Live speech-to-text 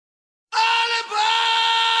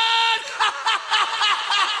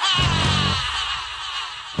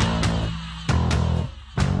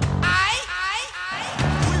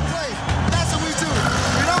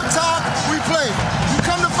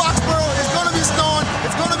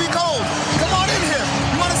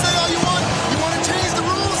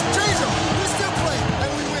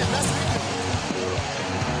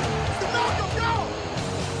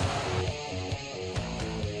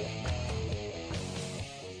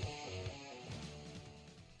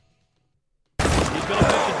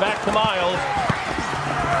to Miles.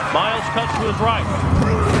 Miles cuts to his right.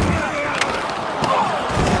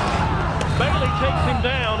 Bailey takes him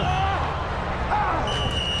down.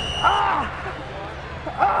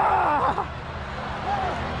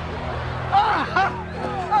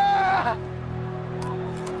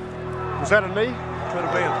 Was that a knee? Could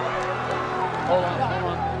have been. Hold on.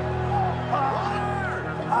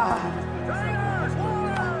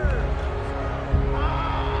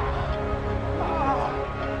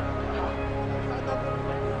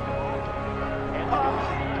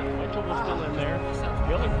 Mitchell was still in there.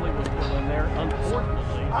 Billingsley was still in there.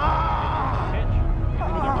 Unfortunately, pitch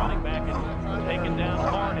to the running back and taken down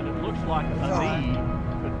hard, and it looks like a knee,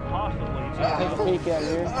 but possibly. Take a peek at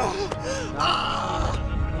here.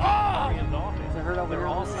 Does it hurt over here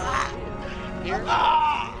on the side? Here?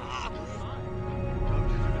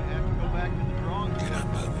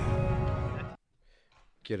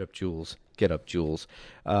 Get up, Jules. Get up, Jules.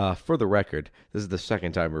 For the record, this is the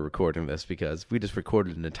second time we're recording this because we just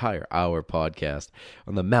recorded an entire hour podcast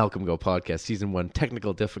on the Malcolm Go podcast, Season 1,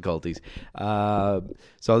 Technical Difficulties.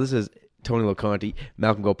 So this is Tony Loconte,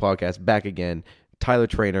 Malcolm Go podcast, back again. Tyler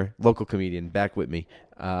Trainer, local comedian, back with me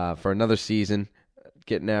for another season,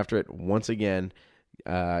 getting after it once again.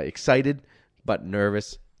 Excited, but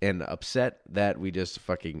nervous and upset that we just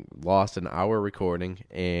fucking lost an hour recording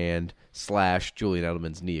and / Julian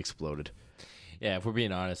Edelman's knee exploded. Yeah, if we're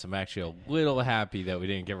being honest, I'm actually a little happy that we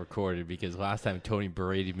didn't get recorded because last time Tony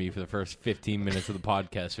berated me for the first 15 minutes of the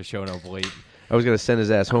podcast for showing up late. I was going to send his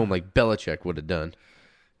ass home like Belichick would have done.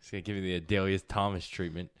 He's going to give me the Adelius Thomas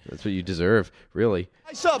treatment. That's what you deserve, really.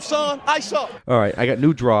 Ice up, son. Ice up. All right, I got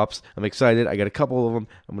new drops. I'm excited. I got a couple of them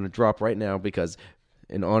I'm going to drop right now because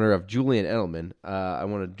in honor of Julian Edelman, I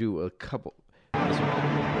want to do a couple. It's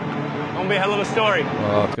gonna be a hell of a story.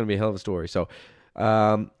 Oh, it's going to be a hell of a story. So,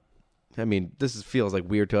 I mean, feels like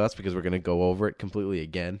weird to us because we're going to go over it completely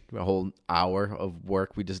again. A whole hour of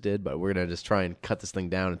work we just did, but we're going to just try and cut this thing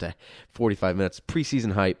down into 45 minutes.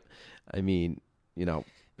 Preseason hype. I mean, you know.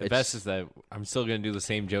 The best is that I'm still going to do the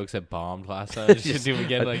same jokes that bombed last time. I just do them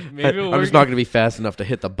again. Like, maybe I'm just not going to be fast enough to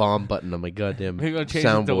hit the bomb button on my goddamn maybe I'll change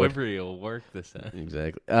soundboard. the delivery. It'll work this time.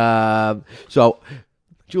 Exactly. So,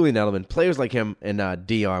 Julian Edelman, players like him and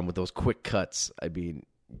Dion with those quick cuts, I mean,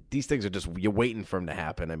 these things are just, you're waiting for them to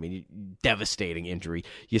happen. I mean, devastating injury.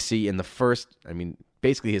 You see in the first, I mean,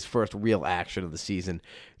 basically his first real action of the season,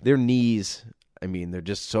 their knees, I mean, they're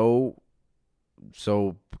just so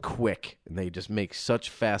quick, and they just make such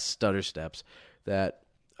fast stutter steps that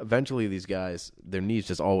eventually these guys, their knees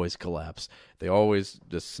just always collapse. They always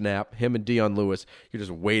just snap. Him and Dion Lewis, you're just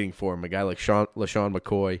waiting for him. A guy like LaShawn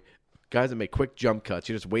McCoy, guys that make quick jump cuts,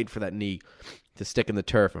 you're just waiting for that knee to stick in the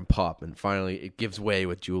turf and pop, and finally it gives way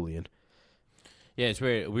with Julian. Yeah, it's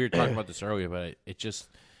weird. We were talking about this earlier, but it just,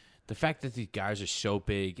 the fact that these guys are so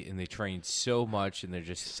big and they train so much and they're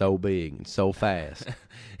just so big and so fast.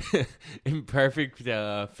 in perfect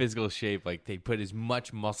physical shape, like they put as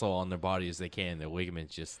much muscle on their body as they can. Their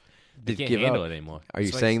ligaments just, they can't handle it anymore. Are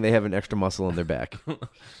you saying they have an extra muscle in their back?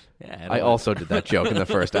 Yeah, I also did that joke in the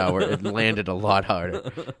first hour. It landed a lot harder.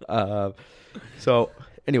 So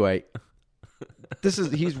anyway,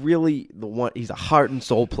 he's really the one. He's a heart and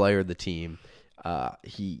soul player of the team.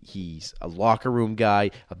 He's a locker room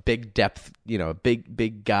guy, a big depth, a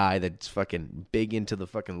big guy that's fucking big into the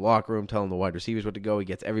fucking locker room, telling the wide receivers what to go. He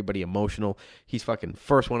gets everybody emotional. He's fucking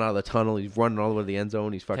first one out of the tunnel. He's running all the way to the end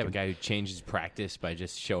zone. He's fucking the type of guy who changes practice by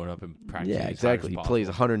just showing up and practicing. Yeah, exactly. He plays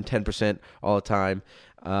 110% all the time.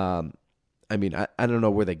 I mean, I don't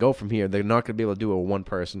know where they go from here. They're not going to be able to do it with one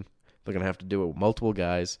person. They're going to have to do it with multiple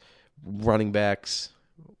guys, running backs,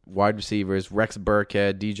 wide receivers, Rex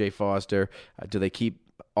Burkhead, DJ Foster. Do they keep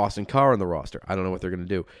Austin Carr on the roster? I don't know what they're going to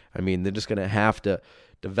do. I mean, they're just going to have to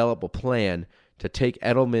develop a plan to take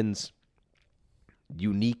Edelman's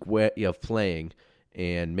unique way of playing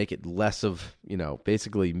and make it less of,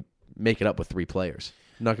 basically make it up with three players.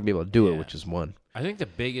 They're not going to be able to do it, which is one. I think the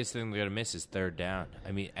biggest thing they're going to miss is third down.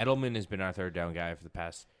 I mean, Edelman has been our third down guy for the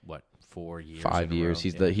past, 4 years? 5 years.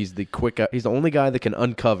 He's the quick. He's the only guy that can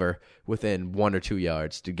uncover within 1 or 2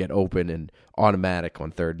 yards to get open and automatic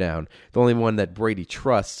on third down. The only one that Brady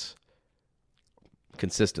trusts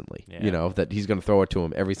consistently. Yeah. That he's going to throw it to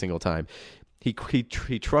him every single time. He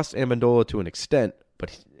trusts Amendola to an extent,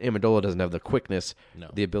 but Amendola doesn't have the quickness,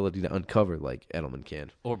 the ability to uncover like Edelman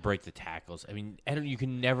can, or break the tackles. I mean,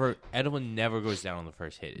 Edelman never goes down on the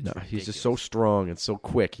first hit. It's ridiculous. He's just so strong and so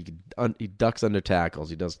quick. He ducks under tackles.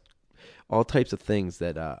 He does all types of things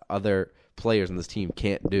that other players on this team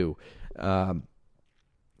can't do.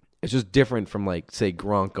 It's just different from, like, say,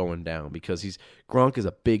 Gronk going down because Gronk is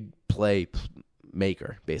a big play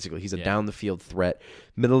maker. Basically, he's a Yeah. down the field threat,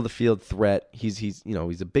 middle of the field threat. He's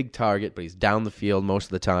a big target, but he's down the field most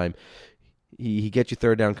of the time. He gets you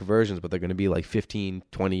third down conversions, but they're going to be like 15,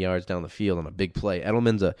 20 yards down the field on a big play.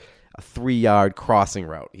 Edelman's a 3-yard crossing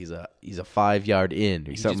route. He's a 5-yard in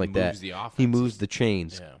or He something just like that. moves the offense. He moves the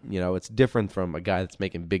chains. Yeah. It's different from a guy that's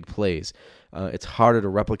making big plays. It's harder to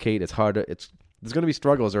replicate. There's going to be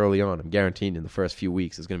struggles early on. I'm guaranteeing in the first few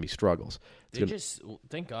weeks there's going to be struggles.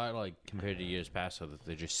 Thank God, like compared to years past, so that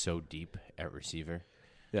they're just so deep at receiver.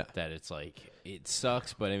 Yeah. That it's like it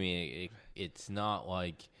sucks, but I mean it's not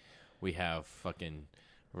like we have fucking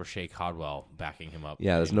Rashay Codwell backing him up.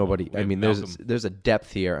 Yeah, there's anymore. nobody. We I have mean, Malcolm. there's a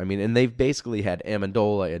depth here. I mean, and they've basically had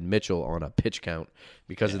Amendola and Mitchell on a pitch count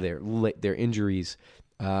because of their injuries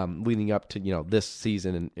leading up to this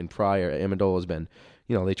season and prior. Amendola's been,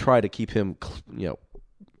 they try to keep him,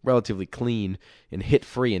 relatively clean and hit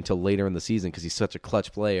free until later in the season because he's such a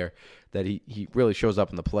clutch player that he really shows up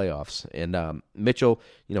in the playoffs. And Mitchell,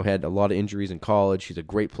 had a lot of injuries in college. He's a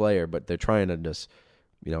great player, but they're trying to just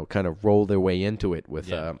kind of roll their way into it with,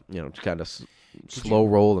 kind of slow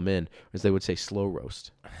roll them in, as they would say, slow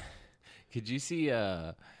roast. Could you see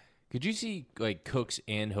like Cooks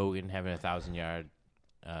and Hogan having 1,000-yard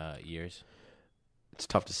years? It's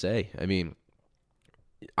tough to say. I mean,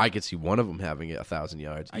 I could see one of them having 1,000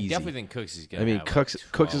 yards. I easy. definitely think Cooks is going I to mean, have Cooks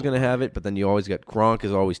like is going to have it, but then you always got Gronk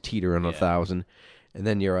is always teetering on 1,000, and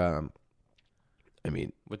then you're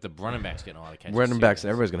with the running backs getting a lot of catches. running too. backs.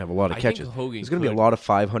 Everybody's going to have a lot of I think catches. Hogan There's going to be a could- lot of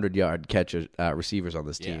 500-yard catches receivers on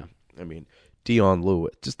this team. I mean, Dion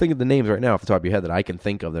Lewis. Just think of the names right now off the top of your head that I can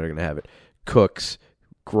think of that are going to have it. Cooks,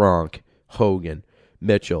 Gronk, Hogan,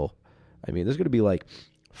 Mitchell. I mean, there's going to be like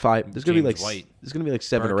five. There's going to be James like White, there's going to be like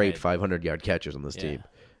 7 or 8 Burkhead. 500-yard catches on this team.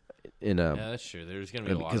 Yeah, that's true. There's going to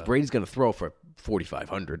be a lot because of Brady's going to throw for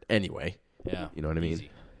 4,500 anyway. Yeah, You know what I mean? easy.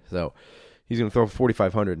 So he's going to throw for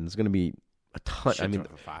 4,500, and it's going to be a ton. Should I mean,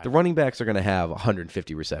 throw for 5. the running backs are going to have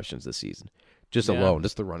 150 receptions this season, just Yeah. alone,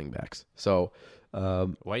 just the running backs. So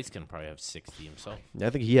White's going to probably have 60 himself. I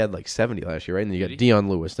think he had like 70 last year, right? And then you Did got Dion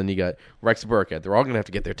Lewis, then you got Rex Burkhead. They're all going to have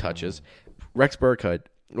to get their touches. Rex Burkhead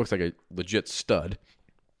looks like a legit stud.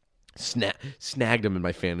 Snagged him in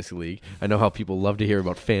my fantasy league. I know how people love to hear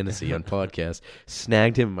about fantasy on podcasts.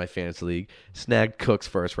 Snagged him in my fantasy league. Snagged Cooks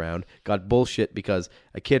first round. Got bullshit because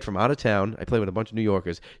a kid from out of town, I play with a bunch of New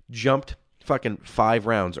Yorkers, jumped fucking 5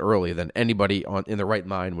 rounds earlier than anybody in the right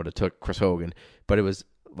mind would have took Chris Hogan. But it was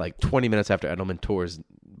like 20 minutes after Edelman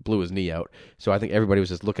blew his knee out. So I think everybody was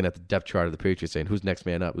just looking at the depth chart of the Patriots saying, who's next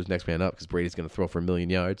man up? Who's next man up? Because Brady's going to throw for 1 million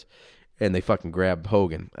yards. And they fucking grabbed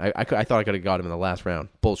Hogan. I thought I could have got him in the last round.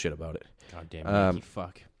 Bullshit about it. God damn it, Yankee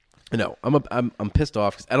fuck. No, I'm pissed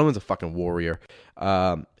off because Edelman's a fucking warrior.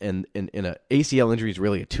 And a ACL injury is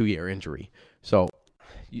really a 2-year injury. So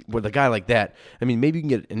with a guy like that, I mean, maybe you can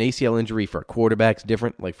get an ACL injury for a quarterback's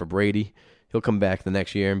different. Like for Brady, he'll come back the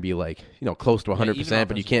next year and be like, close to 100%.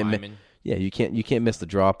 But you can't. You can't miss the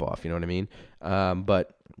drop off. You know what I mean?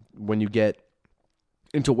 But when you get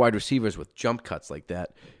into wide receivers with jump cuts like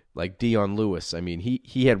that, like Dion Lewis, I mean,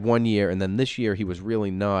 he had 1 year, and then this year he was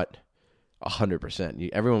really not 100%.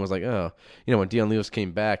 Everyone was like, oh, when Dion Lewis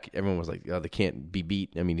came back, everyone was like, oh, they can't be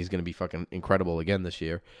beat. I mean, he's going to be fucking incredible again this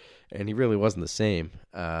year, and he really wasn't the same.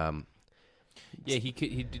 He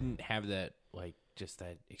didn't have that just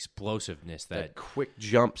that explosiveness That quick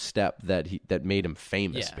jump step that made him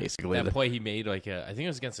famous, basically. That play he made, I think it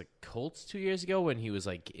was against the Colts 2 years ago when he was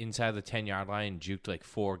inside the 10-yard line and juked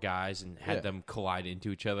 4 guys and had them collide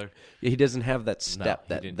into each other. Yeah, he doesn't have that step,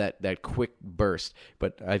 he didn't. that quick burst.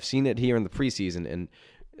 But I've seen it here in the preseason, and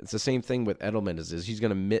it's the same thing with Edelman. Is he's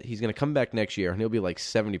gonna come back next year and he'll be like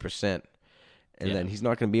 70%, and then he's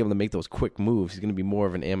not gonna be able to make those quick moves. He's gonna be more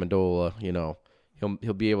of an Amendola.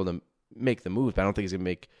 He'll be able to make the moves, but I don't think he's gonna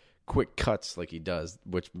make quick cuts like he does,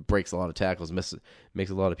 which breaks a lot of tackles, makes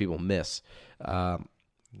a lot of people miss.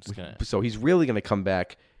 So he's really gonna come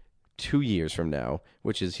back 2 years from now,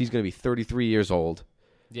 which is he's gonna be 33 years old.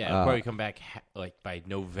 Yeah, he'll probably come back by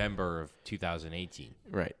November of 2018.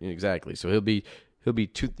 Right, exactly. So he'll be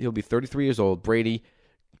 33 years old. Brady,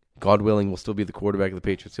 God willing, will still be the quarterback of the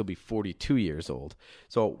Patriots. He'll be 42 years old.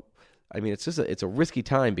 So I mean, it's a risky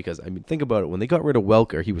time because I mean, think about it. When they got rid of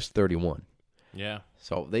Welker, he was 31. Yeah.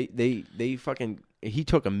 So they he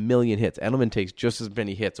took 1 million hits. Edelman takes just as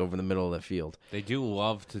many hits over the middle of the field. They do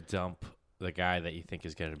love to dump the guy that you think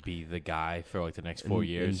is going to be the guy for the next 4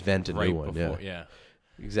 years. Invent a new one. Before, yeah.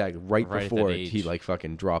 Exactly. Right at before that age. he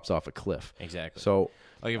fucking drops off a cliff. Exactly. So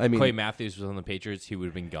if Clay Matthews was on the Patriots, he would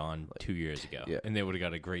have been gone 2 years ago. Yeah. And they would have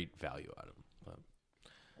got a great value out of him.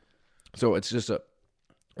 So it's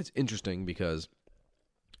interesting because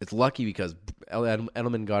it's lucky because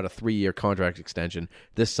Edelman got a 3-year contract extension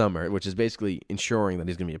this summer, which is basically ensuring that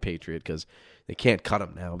he's going to be a Patriot because they can't cut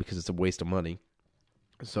him now because it's a waste of money.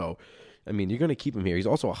 So, I mean, you're going to keep him here. He's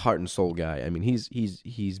also a heart and soul guy. I mean,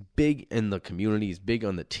 he's big in the community. He's big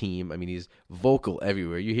on the team. I mean, he's vocal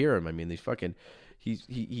everywhere. You hear him. I mean,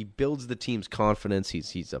 he builds the team's confidence.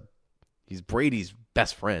 He's Brady's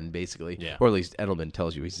best friend, basically. Yeah. Or at least Edelman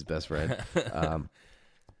tells you he's his best friend.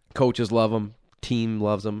 Coaches love him. Team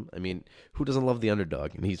loves him. I mean, who doesn't love the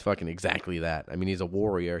underdog? And he's fucking exactly that. I mean, he's a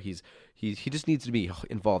warrior. He just needs to be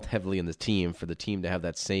involved heavily in this team for the team to have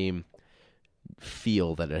that same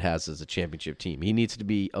feel that it has as a championship team. He needs to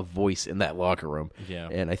be a voice in that locker room. Yeah.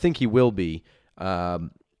 And I think he will be.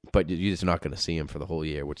 But you're just not going to see him for the whole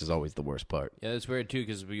year, which is always the worst part. Yeah, that's weird, too,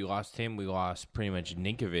 because we lost him. We lost pretty much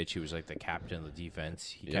Ninkovich, who was like the captain of the defense.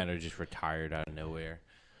 He kind of just retired out of nowhere.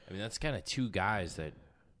 I mean, that's kind of two guys that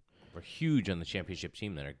were huge on the championship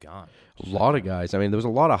team that are gone. A lot of guys. I mean, there was a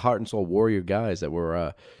lot of heart and soul warrior guys that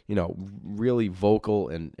were, really vocal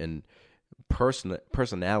and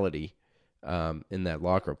personality in that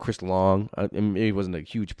locker room. Chris Long, I mean, he wasn't a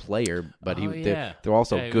huge player, but they're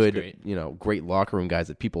also good, great locker room guys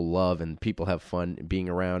that people love and people have fun being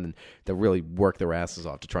around and they really work their asses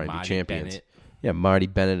off to try and be champions. Bennett. Yeah, Marty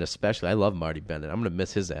Bennett especially. I love Marty Bennett. I'm going to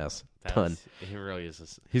miss his ass a ton. He really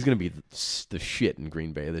is. He's going to be the shit in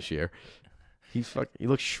Green Bay this year. He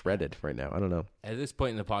looks shredded right now. I don't know. At this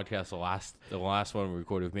point in the podcast, the last one we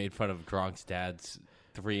recorded, we made fun of Gronk's dad's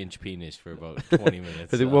 3-inch penis for about 20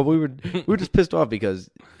 minutes. Well, we were just pissed off because,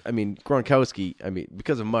 I mean, Gronkowski,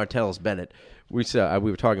 because of Martellus Bennett, we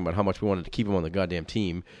were talking about how much we wanted to keep him on the goddamn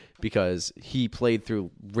team because he played through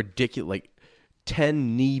ridiculous,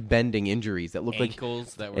 10 knee-bending injuries that looked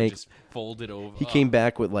ankles that were just folded over. He came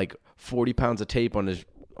back with 40 pounds of tape on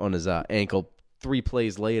his ankle 3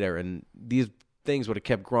 plays later, and these things would have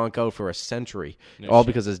kept Gronk out for a century,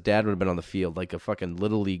 because his dad would have been on the field, like a fucking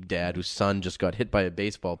Little League dad whose son just got hit by a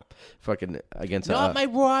baseball against my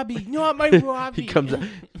Robbie, not my Robbie. He comes up,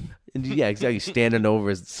 and exactly, standing over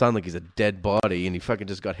his son like he's a dead body, and he fucking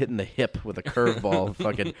just got hit in the hip with a curveball,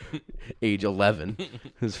 fucking age 11.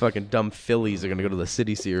 His fucking dumb Phillies are going to go to the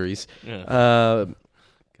City Series. Yeah.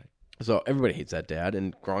 So everybody hates that dad,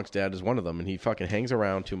 and Gronk's dad is one of them, and he fucking hangs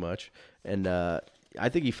around too much, and I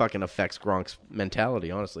think he fucking affects Gronk's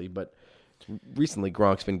mentality, honestly, but recently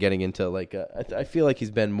Gronk's been getting into, I feel like he's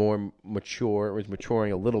been more mature, or he's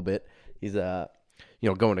maturing a little bit. He's, going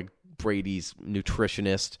to Brady's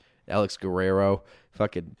nutritionist, Alex Guerrero,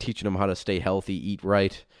 fucking teaching him how to stay healthy, eat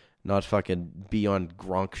right, not fucking be on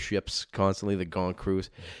Gronk ships constantly, the Gronk cruise.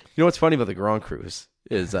 You know what's funny about the Gronk cruise?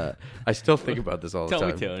 Is I still think about this all the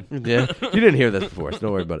time. Tell me, yeah, you didn't hear this before, so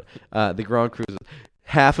don't worry about it. The Gronk cruise,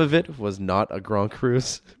 half of it was not a Gronk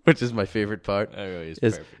cruise, which is my favorite part. That really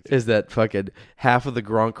is that fucking half of the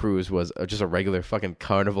Gronk cruise was just a regular fucking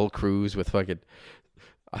Carnival cruise with fucking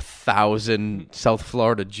 1,000 South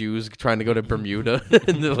Florida Jews trying to go to Bermuda,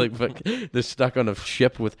 and they're stuck on a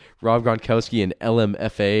ship with Rob Gronkowski and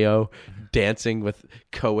LMFAO dancing with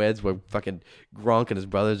co-eds where fucking Gronk and his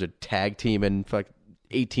brothers are tag teaming fucking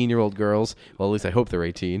 18-year-old girls. Well, at least I hope they're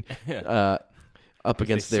 18. Up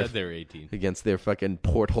against they're 18. Against their fucking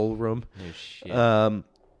porthole room. Oh, shit.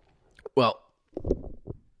 Well,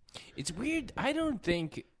 it's weird. I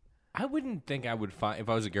wouldn't think I would find, if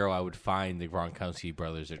I was a girl, I would find the Gronkowski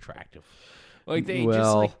brothers attractive.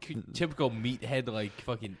 Typical meathead,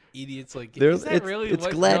 fucking idiots. Is that really it's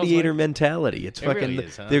what gladiator mentality. It's fucking. Really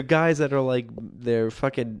is, huh? They're guys that are they're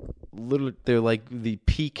fucking little. They're like the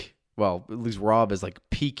peak. Well, at least Rob is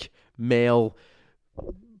peak male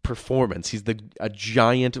performance. He's a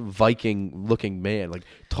giant Viking looking man,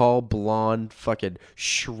 tall, blonde, fucking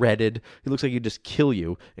shredded. He looks like he'd just kill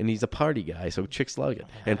you, and he's a party guy, so chicks love it.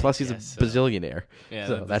 And plus he's a bazillionaire. Yeah,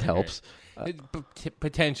 so that helps.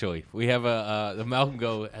 Potentially. We have the Malcolm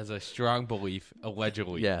Go has a strong belief,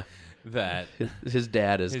 allegedly, that his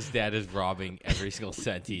dad is robbing every single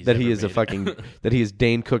cent he's that ever he is made. That he is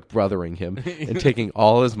Dane Cook brothering him and taking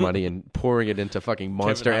all his money and pouring it into fucking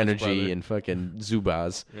Monster Energy brother. And fucking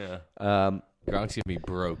Zubaz. Yeah. Gronk's gonna be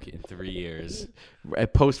broke in 3 years.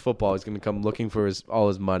 At post football, he's gonna come looking for all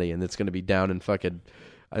his money, and it's gonna be down in fucking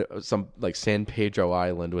some San Pedro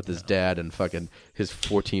Island with his dad and fucking his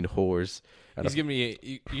 14 whores. You're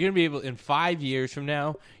gonna be able in 5 years from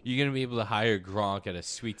now. You're gonna be able to hire Gronk at a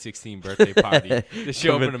Sweet 16 birthday party to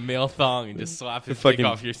show up in a male thong and just slap his dick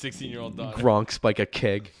off your 16-year-old daughter. Gronk spike a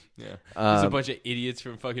keg. Yeah, there's a bunch of idiots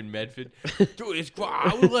from fucking Medford. Dude, it's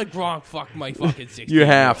Gronk. I would let Gronk fuck my fucking 16. You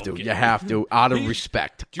have to. Out of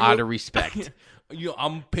respect. Out of respect.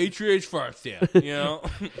 I'm Patriots first here. You know,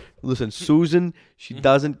 Listen, Susan, she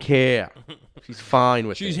doesn't care. She's fine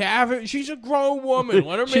with she's it. She's a grown woman.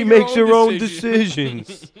 Let her make She her makes her own decisions.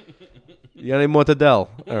 decisions. You got any more to Dell?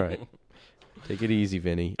 All right. Take it easy,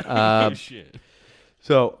 Vinny. Shit.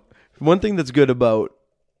 So, one thing that's good about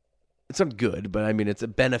it's not good, but I mean it's a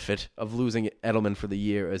benefit of losing Edelman for the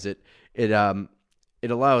year is it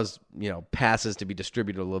allows, passes to be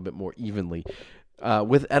distributed a little bit more evenly.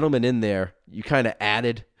 With Edelman in there, you kind of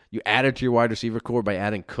added to your wide receiver core by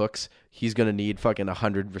adding Cooks. He's going to need fucking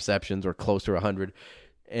 100 receptions or close to 100,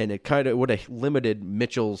 and it kind of would have limited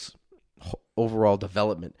Mitchell's overall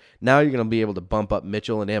development. Now you're going to be able to bump up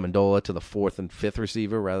Mitchell and Amendola to the 4th and 5th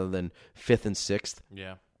receiver rather than 5th and 6th.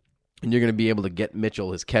 Yeah. And you're going to be able to get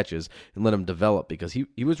Mitchell his catches and let him develop because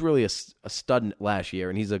he was really a stud last year,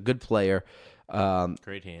 and he's a good player.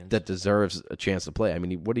 Great hands. That deserves a chance to play. I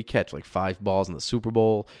mean, what did he catch? Like 5 balls in the Super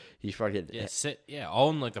Bowl. He fucking all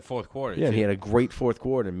in like the fourth quarter. Yeah, too. he had a great fourth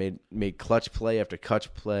quarter and made clutch play after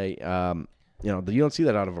clutch play. You don't see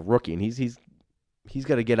that out of a rookie, and he's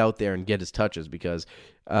got to get out there and get his touches because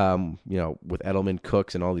with Edelman,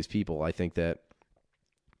 Cooks, and all these people, I think that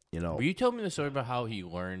Will you tell me the story about how he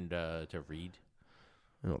learned to read?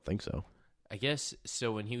 I don't think so. I guess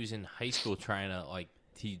so. When he was in high school, trying to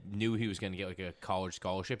he knew he was going to get like a college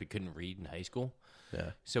scholarship. He couldn't read in high school.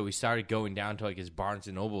 Yeah. So he started going down to his Barnes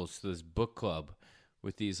and Nobles to this book club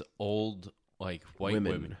with these old white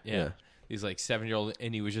women. Yeah. These 7-year-old,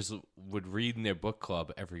 and he would read in their book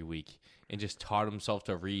club every week and just taught himself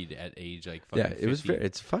to read at age fucking 50.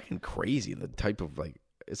 It's fucking crazy the type of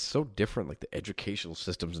it's so different the educational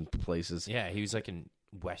systems in places. Yeah, he was in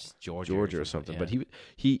West Georgia or something. Yeah. But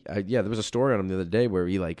he there was a story on him the other day where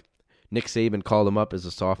he Nick Saban called him up as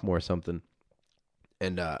a sophomore or something,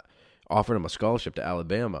 and offered him a scholarship to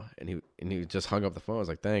Alabama, and he just hung up the phone. I was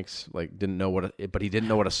like, thanks. Didn't know but he didn't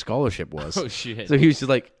know what a scholarship was. Oh shit! So he was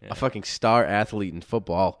just a fucking star athlete in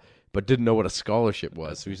football, but didn't know what a scholarship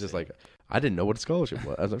was. So he's just I didn't know what a scholarship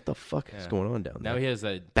was. I was like, what the fuck is going on down there? Now he has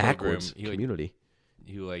that backwards program. community.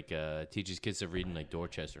 He teaches kids to read in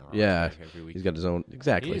Dorchester. And Yeah, every week. he's got his own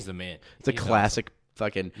exactly. He is the man. It's a He's classic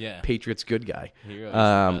fucking Patriots good guy. He really is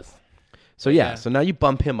the best. So so now you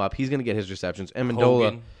bump him up. He's going to get his receptions.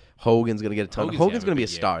 Amendola, Hogan's going to get a ton. Hogan's going to be a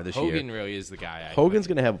star this year. Hogan really is the guy. Hogan's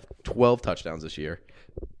going to have 12 touchdowns this year,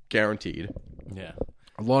 guaranteed. Yeah,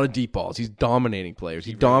 a lot of deep balls. He's dominating players.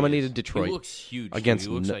 He really dominated is. Detroit. He looks huge. Against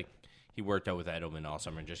he looks like he worked out with Edelman all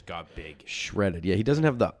summer and just got big, shredded. Yeah, he doesn't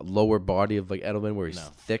have the lower body of Edelman where he's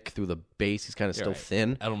thick through the base. He's kind of still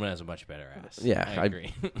thin. Edelman has a much better ass. Yeah, I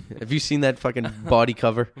agree. Have you seen that fucking body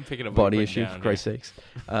cover? I'm picking up body issue. For Christ's sakes.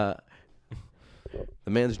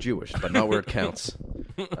 The man's Jewish, but not where it counts.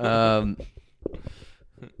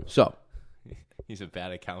 So he's a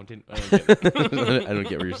bad accountant. I don't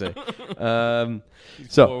get what you're saying.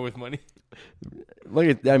 So poor with money.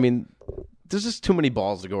 There's just too many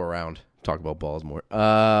balls to go around. Talk about balls more.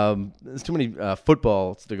 There's too many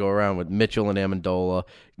footballs to go around with Mitchell and Amendola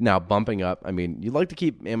now bumping up. I mean, you'd like to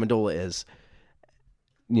keep Amendola as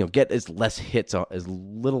get as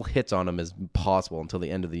little hits on him as possible until the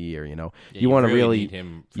end of the year. You want to really need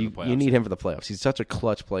him for the playoffs. You need him for the playoffs. He's such a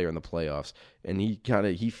clutch player in the playoffs, and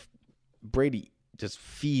Brady just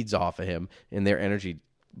feeds off of him, and their energy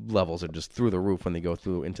levels are just through the roof when they go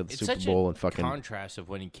through into the Super Bowl and fucking contrast of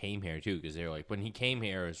when he came here too, because they're when he came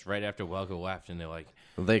here it was right after Welker left, and they're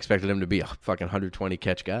they expected him to be a fucking 120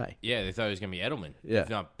 catch guy. Yeah, they thought he was gonna be Edelman, if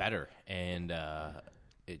not better, and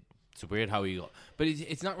it's weird how but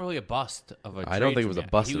it's not really a bust of a. I don't think it was a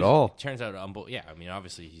bust at all. Turns out,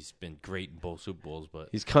 obviously he's been great in both Super Bowls, but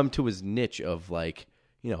he's come to his niche of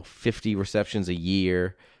 50 receptions a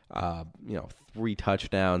year, 3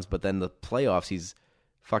 touchdowns, but then the playoffs he's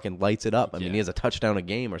fucking lights it up. I mean, he has a touchdown a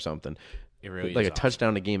game or something. It really is a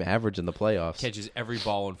touchdown a game average in the playoffs. Catches every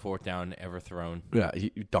ball on 4th down ever thrown. Yeah, he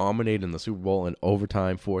dominated in the Super Bowl in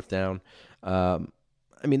overtime, 4th down.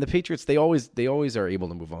 The Patriots they always are able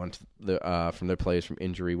to move on to from their players from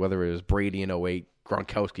injury, whether it was Brady in 2008,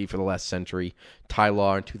 Gronkowski for the last century, Ty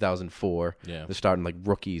Law in 2004. Yeah. They're starting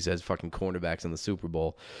rookies as fucking cornerbacks in the Super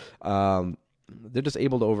Bowl. They're just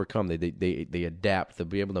able to overcome. They adapt. They'll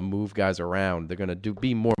be able to move guys around. They're going to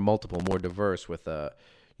be more multiple, more diverse with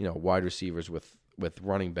wide receivers with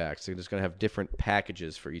running backs. They're just going to have different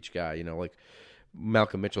packages for each guy.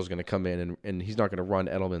 Malcolm Mitchell's going to come in and he's not going to run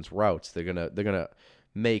Edelman's routes. They're gonna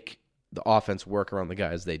make the offense work around the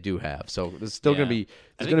guys they do have. So there's still going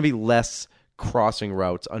to be less crossing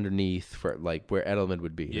routes underneath for where Edelman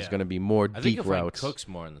would be. There's going to be more I think deep you'll routes. Find Cooks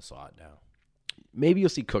more in the slot now. Maybe you'll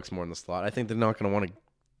see Cooks more in the slot. I think they're not going to want to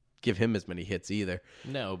give him as many hits either.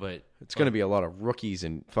 No, but It's going to be a lot of rookies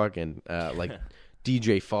and fucking like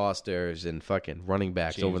DJ Fosters and fucking running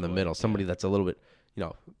backs James over the White, middle. Somebody that's a little bit,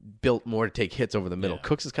 built more to take hits over the middle. Yeah.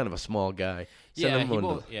 Cooks is kind of a small guy. Send yeah, him he on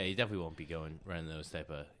won't. Yeah, he definitely won't be running those type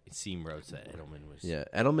of seam routes that Edelman was. Yeah,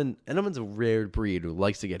 Edelman's a rare breed who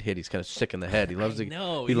likes to get hit. He's kind of sick in the head. He loves to.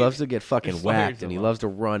 know. He loves to get fucking fires whacked, and him he up. loves to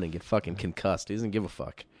run and get fucking concussed. He doesn't give a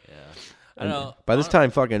fuck. Yeah. I know. By this time,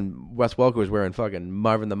 fucking Wes Welker was wearing fucking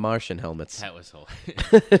Marvin the Martian helmets. That was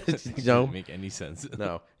hilarious. You know? Didn't make any sense.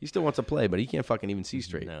 No, he still wants to play, but he can't fucking even see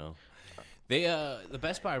straight. No. They the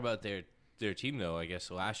best part about their team though, I guess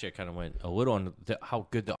last year kind of went a little on how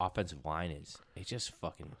good the offensive line is. It's just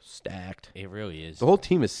fucking Stacked. It really is. The whole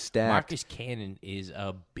team is stacked. Marcus Cannon is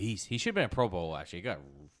a beast. He should have been a Pro Bowl last year. He got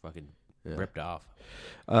fucking ripped off.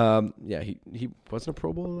 Yeah, he wasn't a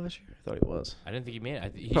Pro Bowler last year. I thought he was. I didn't think he made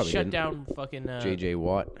it. He Probably shut didn't. down fucking J.J.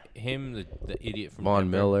 Watt. him, the idiot from Von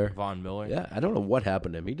Denver, Miller. Von Miller. Yeah, I don't know what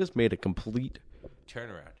happened to him. He just made a complete.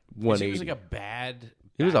 Turnaround. 180. He was like a bad.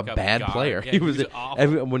 He was a backup bad guard. player. Yeah, he was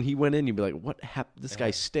awful. when he went in, you'd be like, "What happened? This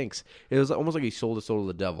guy stinks." It was almost like he sold his soul to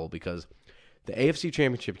the devil because the AFC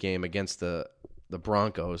Championship game against the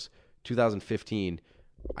Broncos, 2015.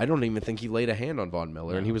 I don't even think he laid a hand on Von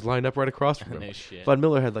Miller, and he was lined up right across from him. No shit. Von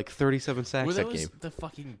Miller had like 37 sacks Well, that that was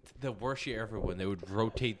game. the worst year ever when they would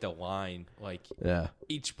rotate the line like Yeah.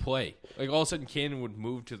 each play. Like all of a sudden, Cannon would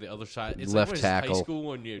move to the other side. It's Left like tackle. high school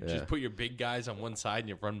when you Yeah. just put your big guys on one side and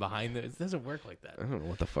you run behind them. It doesn't work like that. I don't know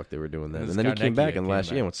what the fuck they were doing then. And And then he came Skarnecchia back, and came last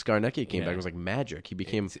back. year when Skarnecchia came Yeah. back, it was like magic. He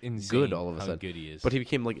became It's insane good all of a how sudden. good he is. But he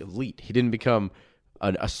became like elite. He didn't become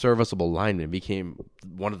a serviceable lineman. He became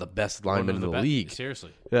one of the best linemen in the league. Seriously.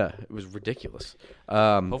 Yeah, it was ridiculous.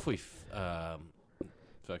 Hopefully,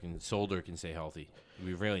 fucking Solder can stay healthy.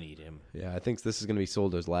 We really need him. Yeah, I think this is going to be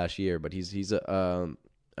Solder's last year, but he's a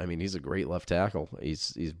he's a great left tackle.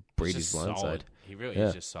 He's Brady's Just blind solid. side. He really Yeah.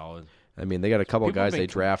 is just solid. I mean, they got a couple People guys make they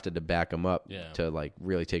fun- drafted to back him up Yeah. to like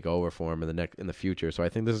really take over for him in the future. So I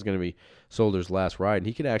think this is going to be Solder's last ride, and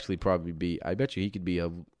he could actually probably be. I bet you he could be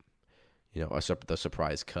the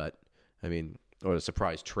surprise cut. I mean, or a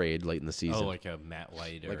surprise trade late in the season. Oh, like a Matt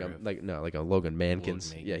White or like a Logan Mankins.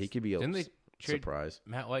 Logan Yeah, he could be a Didn't they trade surprise.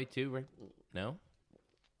 Matt White too, right? No?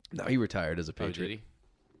 No, he retired as a Oh, Patriot. did he?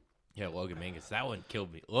 Yeah, Logan Mankins. That one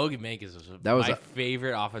killed me. Logan Mankins was That was my a-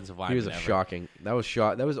 favorite offensive lineman He was ever. shocking. That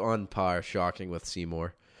was on par shocking with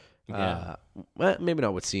Seymour. Yeah. Well, maybe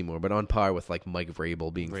not with Seymour, but on par with like Mike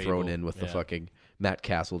Vrabel being thrown Vrabel, in with the yeah. fucking Matt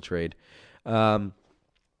Castle trade.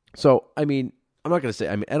 So I mean, I'm not gonna say.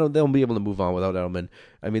 I mean, they'll be able to move on without Edelman.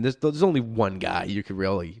 I mean, there's only one guy you could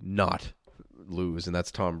really not lose, and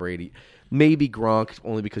that's Tom Brady. Maybe Gronk,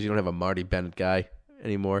 only because you don't have a Marty Bennett guy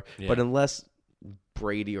anymore. Yeah. But unless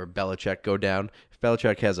Brady or Belichick go down, if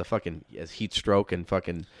Belichick has heat stroke and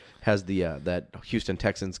fucking has the that Houston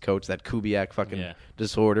Texans coach, that Kubiak fucking Yeah.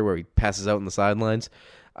 disorder where he passes out on the sidelines,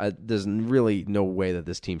 there's really no way that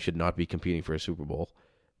this team should not be competing for a Super Bowl.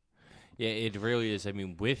 Yeah, it really is. I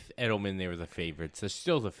mean, with Edelman, they were the favorites. They're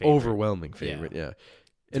still the favorite. Overwhelming favorite, yeah.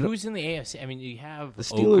 And who's in the AFC? I mean, you have The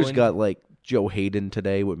Steelers Oakland. got like Joe Hayden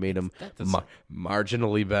today, what made them That doesn't-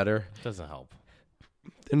 marginally better. Doesn't help.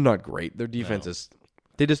 They're not great. Their defense No. is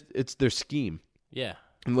it's their scheme. Yeah.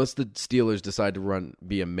 Unless the Steelers decide to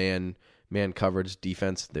be a man coverage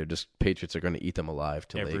defense, Patriots are going to eat them alive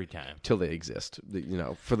Every time. till they exist.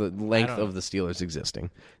 For the length don't know. of the Steelers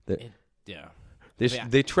existing, Yeah.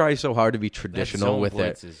 they try so hard to be That traditional zone with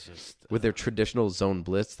blitz is just with their traditional zone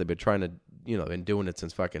blitz. They've been trying to been doing it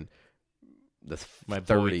since fucking the my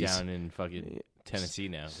boy 30s. down in fucking Tennessee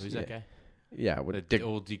now. Who's that guy? Yeah, The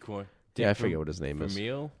old decoy. I forget what his name is.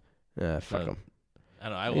 Vermeil? Fuck him. I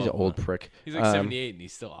don't know. I He's love an old him. prick. He's like 78 and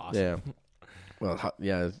he's still awesome. Yeah. Well,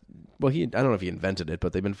 yeah. Well, I don't know if he invented it,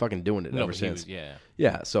 but they've been fucking doing it No, ever but he since. was, yeah.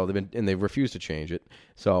 Yeah, so they refuse to change it.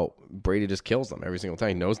 So Brady just kills them every single time.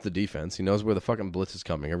 He knows the defense. He knows where the fucking blitz is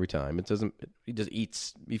coming every time. He just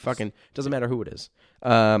eats. He fucking doesn't matter who it is.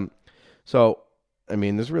 So I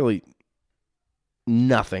mean, there's really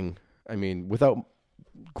nothing. I mean, without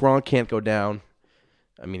Gronk can't go down.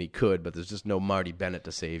 I mean, he could, but there's just no Marty Bennett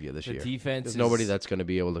to save you this The year. defense There's is- nobody that's going to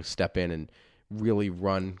be able to step in and really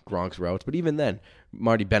run Gronk's routes. But even then,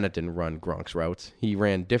 Marty Bennett didn't run Gronk's routes. He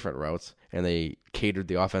ran different routes, and they catered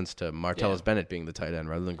the offense to Martellus Yeah. Bennett being the tight end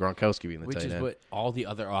rather than Gronkowski being the Which tight is end. what all the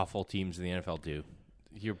other awful teams in the NFL do.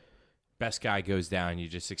 Your best guy goes down, you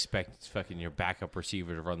just expect fucking your backup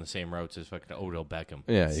receiver to run the same routes as fucking Odell Beckham.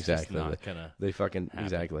 Yeah, It's just exactly. not gonna They fucking happen.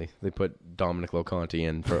 exactly. They put Dominic Loconte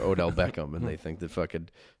in for Odell Beckham, and they think that fucking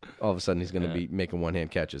all of a sudden he's going to be making one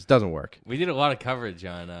hand catches. Doesn't work. We did a lot of coverage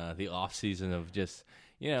on the off season of just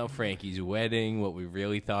Frankie's wedding, what we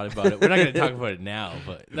really thought about it. We're not going to talk about it now,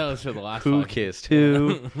 but that was for the last Who podcast. kissed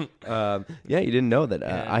who? Yeah, you didn't know that.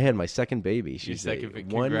 I had my second baby. She's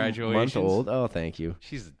second 1 congratulations. month old. Oh, thank you.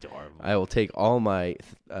 She's adorable. I will take all my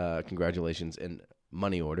congratulations in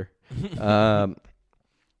money order.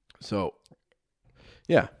 So,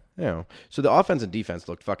 yeah. So the offense and defense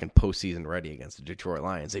looked fucking postseason ready against the Detroit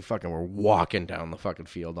Lions. They fucking were walking down the fucking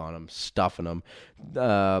field on them, stuffing them.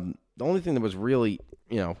 The only thing that was really,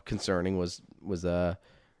 concerning was just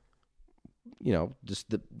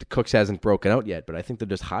the Cooks hasn't broken out yet, but I think they're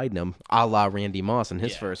just hiding him, a la Randy Moss in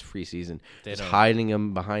his first preseason. Just hiding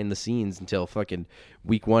him behind the scenes until fucking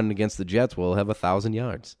week 1 against the Jets will have 1,000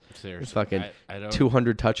 yards. Seriously, Fucking I don't,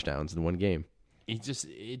 200 touchdowns in one game.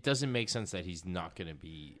 it doesn't make sense that he's not going to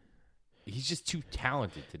be. He's just too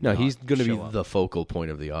talented to. No, not he's going to be show up. the focal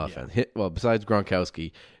point of the offense. Well, besides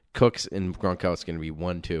Gronkowski, Cooks and Gronkowski are going to be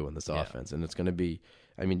 1-2 in this offense, and it's going to be.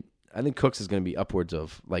 I mean, I think Cooks is going to be upwards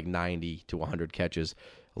of like 90 to 100 catches,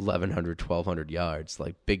 1,100, 1,200 yards,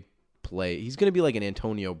 like big play. He's going to be like an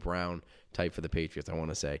Antonio Brown type for the Patriots. I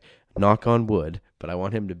want to say, knock on wood, but I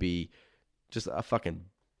want him to be just a fucking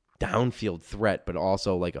downfield threat, but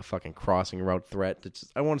also like a fucking crossing route threat.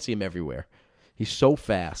 I want to see him everywhere. He's so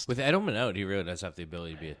fast. With Edelman out, he really does have the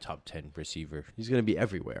ability to be a top 10 receiver. He's going to be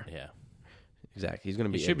everywhere. Yeah, Exactly. He's going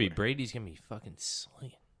to be. he should be. everywhere. Brady's going to be fucking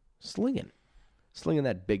slinging. Slinging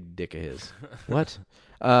that big dick of his. What?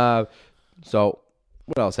 So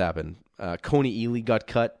what else happened? Coney Ealy got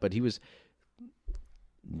cut, but he was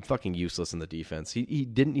fucking useless in the defense. He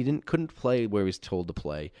couldn't play where he was told to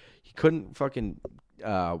play. He couldn't fucking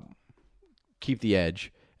keep the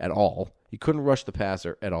edge at all. He couldn't rush the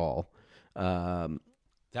passer at all.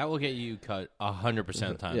 That will get you cut 100% of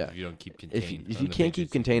the time if you don't keep contained. If you can't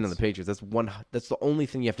keep contained on the Patriots, that's the only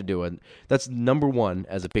thing you have to do, and that's number one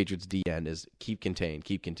as a Patriots DN is keep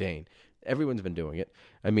contained. Everyone's been doing it.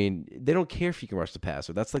 I mean, they don't care if you can rush the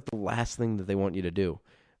passer. That's like the last thing that they want you to do.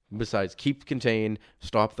 Besides, keep contained,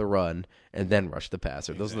 stop the run, and then rush the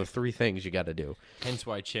passer. Those are the three things you got to do. Hence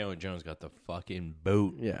why Chandler Jones got the fucking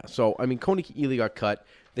boot. Yeah, so, I mean, Coney Ealy got cut.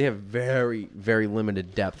 They have very, very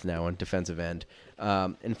limited depth now on defensive end.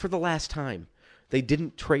 And for the last time, they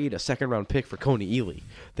didn't trade a second-round pick for Coney Ealy.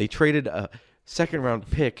 They traded a second-round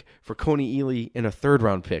pick for Coney Ealy and a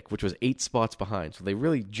third-round pick, which was 8 spots behind. So they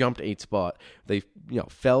really jumped 8 spots. They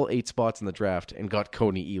fell 8 spots in the draft and got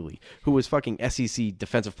Coney Ealy, who was fucking SEC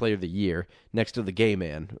Defensive Player of the Year next to the gay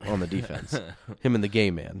man on the defense. Him and the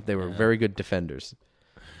gay man. They were very good defenders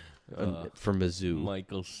for Mizzou.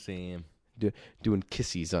 Michael Sam. Doing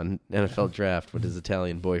kissies on NFL draft with his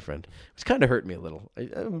Italian boyfriend, which kind of hurt me a little.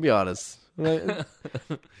 I'll be honest.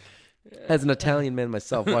 As an Italian man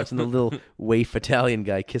myself, watching the little waif Italian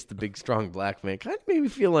guy kiss the big, strong black man kind of made me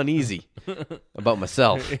feel uneasy about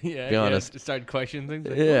myself, to be honest. Started questioning things.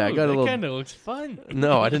 Like, Yeah, I got a little- kind of looks fun.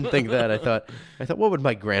 No, I didn't think that. I thought, what would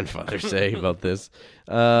my grandfather say about this?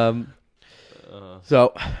 So, We're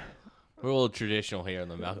a little traditional here on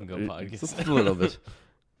the Malcolm Go just podcast. a little bit.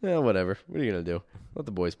 Yeah, whatever. What are you going to do? Let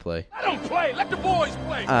the boys play. I don't play. Let the boys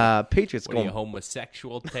play. Patriots What are you, going...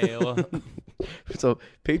 homosexual Taylor? So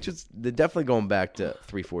Patriots, they're definitely going back to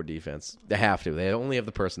 3-4 defense. They have to. They only have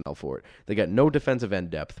the personnel for it. They got no defensive end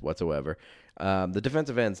depth whatsoever. The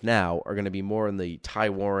defensive ends now are going to be more in the Ty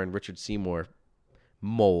Warren, Richard Seymour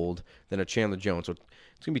mold than a Chandler Jones. So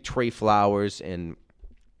it's going to be Trey Flowers and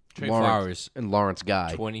Lawrence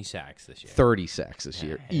Guy. 20 sacks this year. 30 sacks this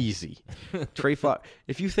year. Easy. Trey Flowers.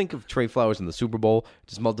 If you think of Trey Flowers in the Super Bowl,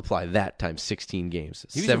 just multiply that times 16 games.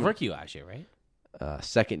 He was a rookie last year, right?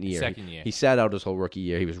 Second year. Second year. He sat out his whole rookie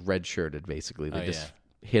year. He was redshirted, basically. They Oh, just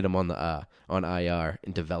yeah. hit him on the on IR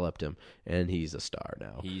and developed him, and he's a star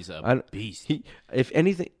now. He's a beast. If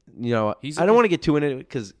anything, I don't want to get too into it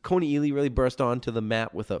because Coney Ealy really burst onto the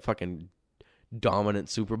map with a fucking dominant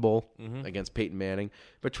Super Bowl against Peyton Manning.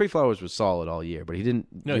 But Trey Flowers was solid all year, but he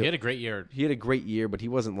didn't. No, he had a great year. He had a great year, but he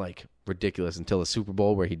wasn't like ridiculous until the Super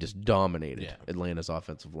Bowl where he just dominated Atlanta's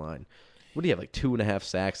offensive line. What do you have, like 2.5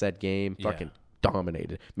 sacks that game? Yeah. Fucking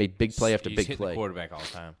dominated. Made big play after He's big hitting play. the quarterback all the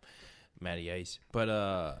time. Matty Ice.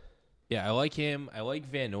 But, yeah, I like him. I like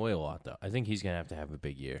Van Noy a lot, though. I think he's going to have a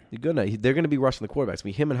big year. They're gonna be rushing the quarterbacks. I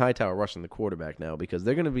mean, him and Hightower rushing the quarterback now because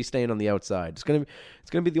they're gonna be staying on the outside. It's gonna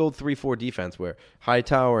be the old 3-4 defense where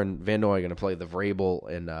Hightower and Van Noy are gonna play the Vrabel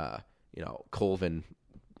and Colvin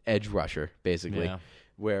edge rusher basically. Yeah.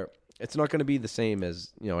 Where it's not gonna be the same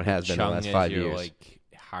as it has been the Chung last is 5 your, years. like,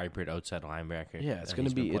 hybrid outside linebacker. Yeah, it's that gonna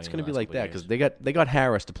he's been be playing the like last that couple because years. they got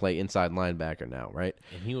Harris to play inside linebacker now, right?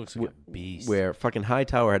 And he looks like a beast. Where fucking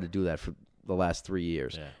Hightower had to do that for the last 3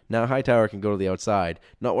 years. Yeah. Now Hightower can go to the outside,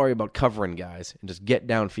 not worry about covering guys, and just get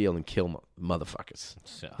downfield and kill motherfuckers.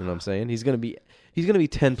 So, You know what I'm saying? He's gonna be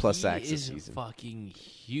 10 plus sacks he this is season. fucking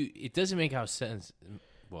huge. It doesn't make how sense.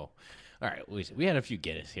 Well, all right, we had a few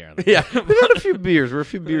Guinness here on the Yeah, we've had a few beers. We're a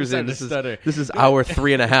few beers starting in. to stutter. This is hour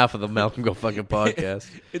 3.5 of the Malcolm Go fucking podcast.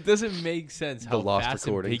 It doesn't make sense how lost fast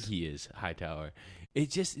recordings. and big he is, Hightower.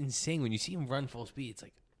 It's just insane when you see him run full speed. It's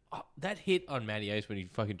like that hit on Matty Ice when he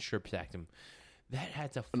fucking strip sacked him. That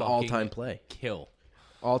had to fucking all-time play. kill.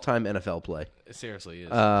 All-time NFL play. It seriously is.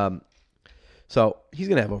 So he's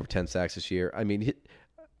gonna have over 10 sacks this year. I mean,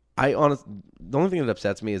 the only thing that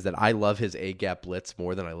upsets me is that I love his A-gap blitz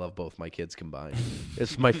more than I love both my kids combined.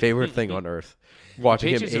 It's my favorite thing on earth. Watching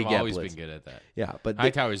him Patriots have A-gap always blitz. been good at that. Yeah, but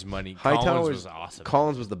Hightower's money. Collins was awesome.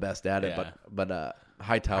 Collins was the best at it, Yeah. but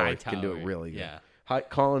Hightower can do it really good. Yeah.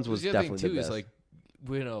 Collins was The other definitely thing too the best. is like,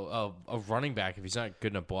 a running back, if he's not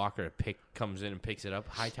good enough blocker, comes in and picks it up.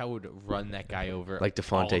 Hightower would run that guy over, like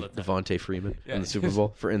all the time. Devontae Freeman Yeah. in the Super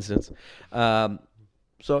Bowl, for instance.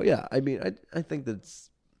 So yeah, I mean, I think the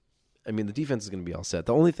defense is going to be all set.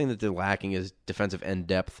 The only thing that they're lacking is defensive end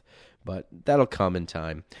depth, but that'll come in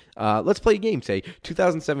time. Let's play a game. Say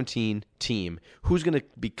 2017 team. Who's going to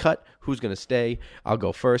be cut? Who's going to stay? I'll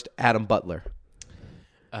go first. Adam Butler.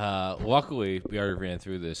 Luckily, we already ran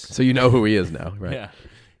through this. So you know who he is now, right? Yeah,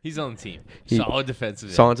 he's on the team. Solid defensive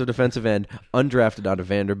end. Solid defensive end, undrafted out of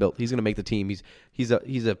Vanderbilt. He's going to make the team. He's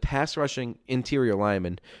a pass rushing interior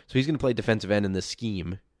lineman, so he's going to play defensive end in this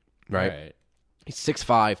scheme, right? He's 6'5",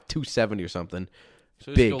 270 or something.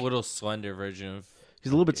 So big. he's a little slender version of.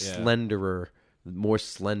 He's a little bit Yeah. slenderer, more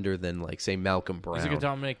slender than like say Malcolm Brown. He's like a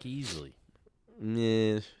Dominic Easley.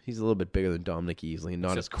 Yeah, he's a little bit bigger than Dominic Easley and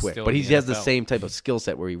not as Except quick. still But in he the has the NFL. same type of skill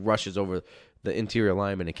set where he rushes over the interior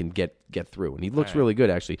lineman and can get through. And he looks Right. really good,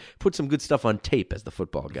 actually. Put some good stuff on tape, as the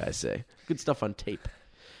football guys say. Good stuff on tape.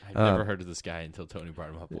 I've never heard of this guy until Tony brought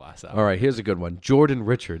him up last hour. All right, here's a good one. Jordan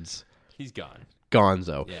Richards. He's gone.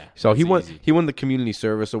 Gonzo. Yeah, So he that's easy. won the Community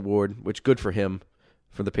Service Award, which good for him,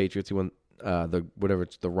 for the Patriots. He won the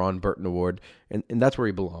Ron Burton Award, and that's where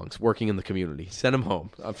he belongs, working in the community. Send him home.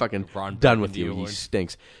 I'm fucking Ron done with Burgundy you. He Award.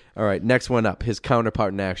 stinks. All right, next one up. His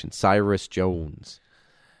counterpart in action, Cyrus Jones.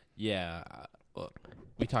 Yeah, well,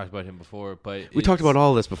 we talked about him before, but We talked about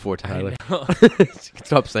all this before, Tyler. know.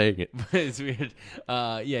 Stop saying it. But it's weird.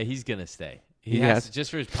 Yeah, he's gonna stay. He He has has-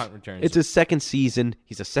 just for his punt returns. It's his second season.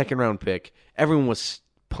 He's a second-round pick. Everyone was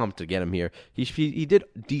pumped to get him here. He did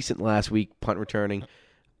decent last week punt returning.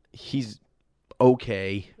 He's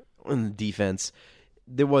okay in the defense.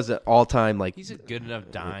 There was an all-time like he's a good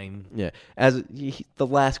enough dime. yeah as the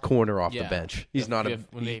last corner off Yeah. the bench. He's not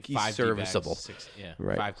When they he's five serviceable. D-backs, six,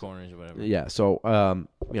 Right. 5 corners or whatever. Yeah, so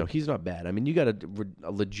he's not bad. I mean, you got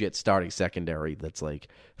a legit starting secondary that's like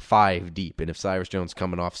 5 deep, and if Cyrus Jones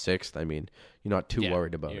coming off 6th, I mean, you're not too Yeah,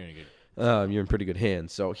 worried about you're it. in a good. You're in pretty good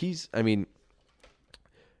hands. So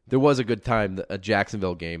there was a good time, a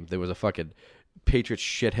Jacksonville game. There was a fucking Patriots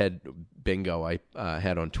shithead bingo I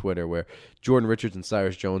had on Twitter where Jordan Richards and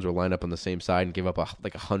Cyrus Jones were lined up on the same side and gave up a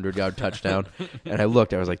 100-yard touchdown. And I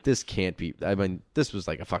looked, I was like, this can't be. I mean, this was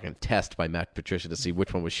like a fucking test by Matt Patricia to see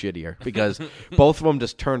which one was shittier because both of them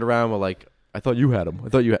just turned around and were like, I thought you had him. I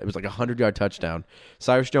thought you had. It was like a 100-yard touchdown.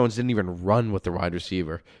 Cyrus Jones didn't even run with the wide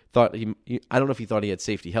receiver. I don't know if he thought he had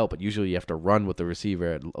safety help, but usually you have to run with the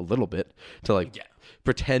receiver a little bit to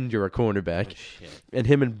pretend you're a cornerback. And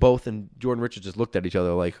him and Jordan Richards just looked at each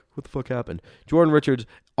other like, what the fuck happened? Jordan Richards,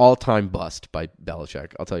 all-time bust by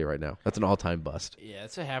Belichick. I'll tell you right now. That's an all-time bust. Yeah,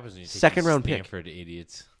 that's what happens when you take Second these round pick. Stanford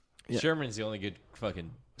idiots. Yeah. Sherman's the only good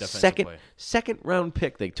fucking defensive player. Second round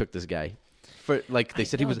pick they took this guy. For like they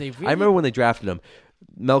said he know, was they I really- remember when they drafted him,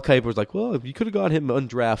 Mel Kiper was like, well, you could have got him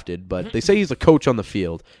undrafted, but they say he's a coach on the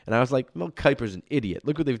field. And I was like, Mel Kiper's an idiot.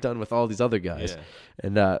 Look what they've done with all these other guys. Yeah.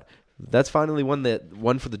 And that's finally one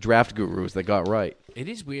for the draft gurus that got right. It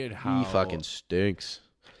is weird how He fucking stinks.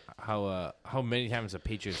 how many times the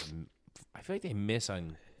Patriots. I feel like they miss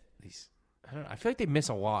on these. I don't know. I feel like they miss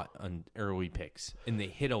a lot on early picks, and they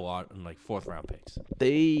hit a lot on like 4th round picks.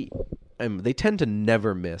 They tend to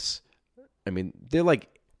never miss. I mean, they're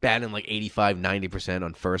like batting like 85, 90%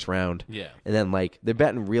 on first round. Yeah. And then like they're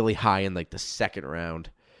batting really high in like the second round.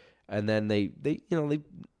 And then they're like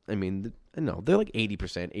 80%,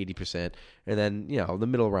 80%. And then, the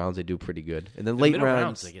middle rounds they do pretty good. And then The late middle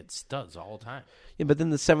rounds, they get studs all the time. yeah, but then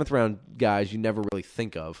the 7th round guys you never really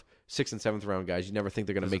think of. 6th and 7th round guys, you never think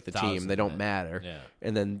they're going to There's make the a team. thousand They don't that- matter. yeah.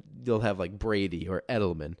 And then you'll have like Brady or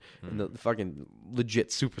Edelman and the fucking legit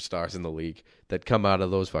superstars in the league that come out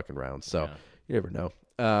of those fucking rounds. So Yeah. you never know.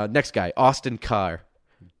 Next guy, Austin Carr.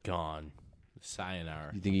 Gone.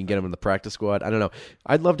 sayonara. You think you can get him in the practice squad? I don't know.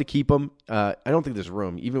 I'd love to keep him. I don't think there's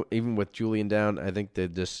room. Even with Julian down, I think they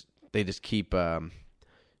just keep an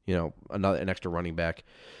extra running back.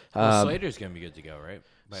 Well, Slater's gonna be good to go, right?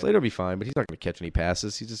 Slater will be fine, but he's not going to catch any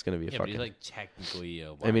passes. He's just going to be a But fucking. he's like technically.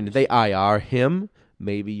 I mean, if they IR him,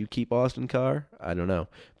 maybe you keep Austin Carr. I don't know,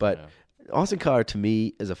 but Austin Carr to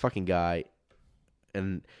me is a fucking guy,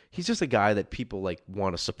 and he's just a guy that people like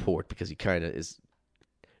want to support because he kind of is.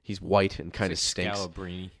 He's white and kind of stinks.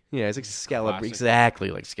 Scalabrini. Yeah, it's like Scalabrini, Classic. exactly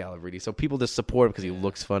like Scalabrini. So people just support him because he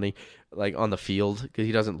looks funny, like on the field, because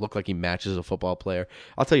he doesn't look like he matches a football player.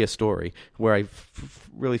 I'll tell you a story where I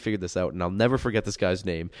really figured this out, and I'll never forget this guy's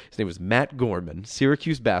name. His name was Matt Gorman,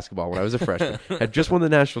 Syracuse basketball. When I was a freshman, had just won the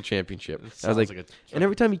national championship. I was like and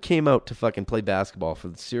every time he came out to fucking play basketball for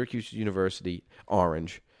the Syracuse University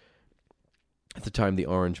Orange. At the time, the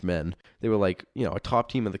Orange Men, they were like, a top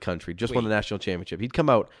team in the country, just won the national championship. He'd come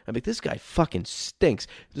out, I'd be like, this guy fucking stinks.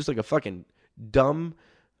 Just like a fucking dumb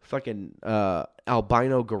fucking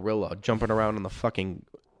albino gorilla jumping around on the fucking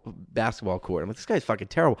basketball court. I'm like, this guy's fucking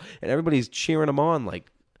terrible. And everybody's cheering him on like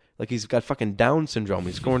he's got fucking Down syndrome.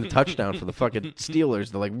 He's scoring a touchdown for the fucking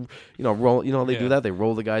Steelers. They're like, roll. You know how they do that? They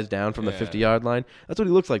roll the guys down from the 50-yard line. That's what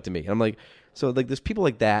he looks like to me. And I'm like, so like, there's people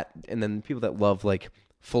like that, and then people that love like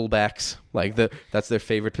fullbacks, like that's their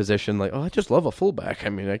favorite position. Like, I just love a fullback. I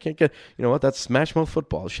mean, I can't get, that's smash mouth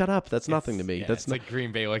football. Shut up, that's nothing to me. Yeah, that's it's like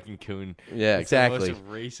Green Bay liking Kuhn. Yeah, It's exactly. The most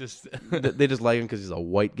racist. They just like him because he's a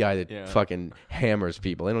white guy that fucking hammers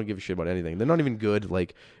people. They don't give a shit about anything. They're not even good.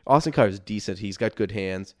 Like Austin Carr is decent. He's got good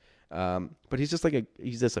hands, but he's just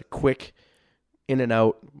a quick in and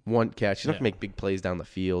out one catch. He's not gonna make big plays down the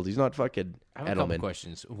field. He's not fucking I have a couple Edelman.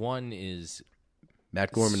 questions. One is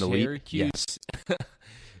Matt Gorman, elite. Syracuse.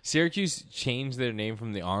 Syracuse changed their name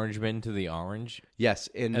from the Orange Men to the Orange Yes,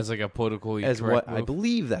 and as like a politically as correct what I move?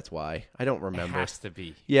 believe that's why. I don't It remember. has to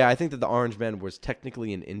be. Yeah, I think that the Orange Men was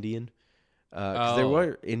technically an Indian. Because there Oh.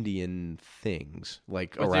 were Indian things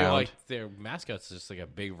like But they're around. like their mascot's just like a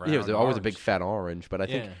big round. Yeah, it was always a big orange. fat orange. But I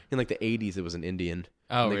think Yeah. in like the 80s it was an Indian.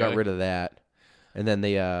 Oh, and they got really? rid of that. And then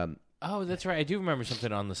they Oh, that's right. I do remember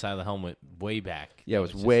something on the side of the helmet way back. yeah, it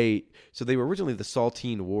was just- way. So they were originally the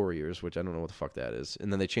Saltine Warriors, which I don't know what the fuck that is.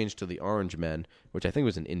 And then they changed to the Orange Men, which I think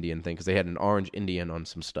was an Indian thing because they had an orange Indian on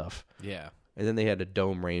some stuff. Yeah. And then they had a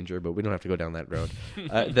Dome Ranger, but we don't have to go down that road.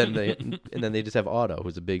 And then they just have Otto,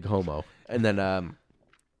 who's a big homo. And then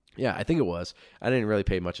yeah, I think it was. I didn't really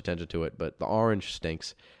pay much attention to it, but the orange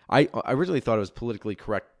stinks. I originally thought it was politically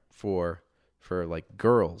correct for like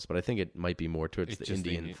girls, but I think it might be more towards It's the just the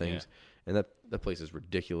Indian Indian- things. And that place is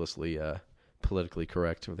ridiculously politically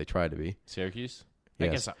correct, or they try to be. Syracuse? I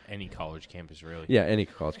Yes. guess any college campus, really. Yeah, any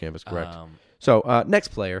college campus, correct. Um, Next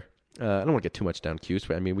player. I don't want to get too much down Cuse,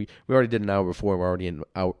 but I mean, we already did an hour before. We're already in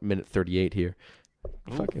minute 38 here.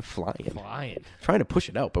 Fucking flying. Trying to push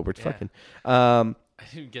it out, but we're Yeah. fucking. I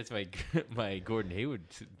didn't get to my Gordon Hayward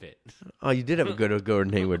bit. Oh, you did have a good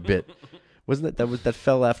Gordon Hayward bit. Wasn't it? That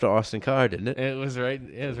fell after Austin Carr, didn't it? It was right.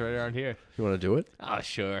 It was right around here. You want to do it? Oh,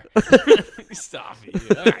 sure. Stop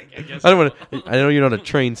it. All right, I guess. I don't want to. I know you're not a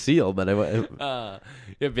trained seal, but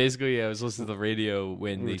Yeah, basically, I was listening to the radio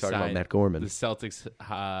when We were they talking about signed Matt Gorman. The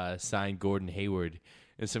Celtics signed Gordon Hayward,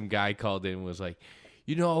 and some guy called in and was like,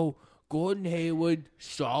 Gordon Hayward,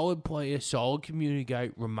 solid player, solid community guy,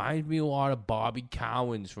 reminds me a lot of Bobby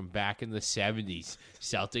Cowens from back in the 70s,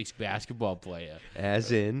 Celtics basketball player.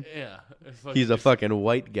 as in, Yeah. he's a fucking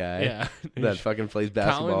white guy Yeah. that fucking plays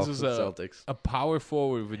basketball Collins for was the Celtics. a power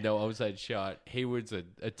forward with no outside shot. Hayward's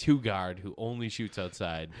a two guard who only shoots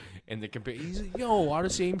outside. And he's a lot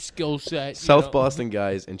of same skill set. South Boston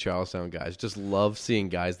guys and Charlestown guys just love seeing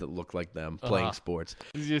guys that look like them playing sports.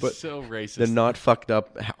 He's just But so racist. They're not fucked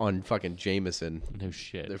up on fucking Jameson. No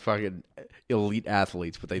shit. They're fucking elite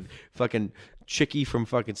athletes, but they fucking Chicky from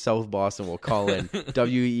fucking South Boston will call in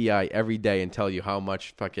WEI every day and tell you how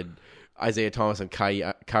much fucking Isaiah Thomas and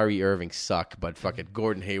Kyrie Irving suck, but fucking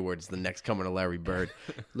Gordon Hayward's the next coming to Larry Bird.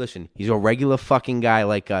 Listen, he's a regular fucking guy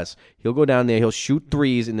like us. He'll go down there, he'll shoot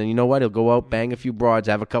threes, and then you know what? He'll go out, bang a few broads,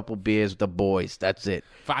 have a couple beers with the boys. That's it.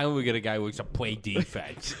 Finally, we get a guy who likes to play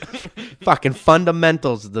defense. Fucking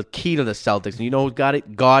fundamentals is the key to the Celtics. And you know who got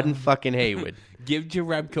it? Gordon fucking Hayward. Give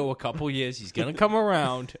Jerebko a couple years. He's going to come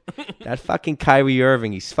around. That fucking Kyrie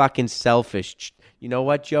Irving, he's fucking selfish. You know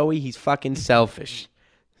what, Joey? He's fucking selfish.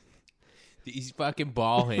 These fucking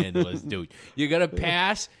ball handlers, dude. You're going to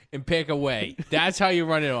pass and pick away. That's how you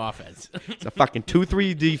run an offense. It's a fucking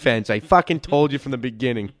 2-3 defense. I fucking told you from the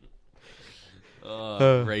beginning.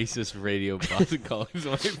 Racist radio Boston calling is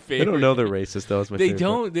my favorite. They don't know they're racist, though. It's my They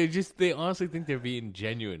favorite. don't. They honestly think they're being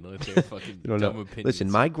genuine with their fucking You don't dumb know. opinions.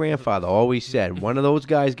 Listen, my grandfather always said, one of those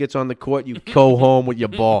guys gets on the court, you go home with your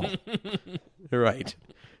ball. Right.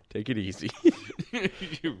 Take it easy.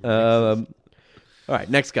 All right,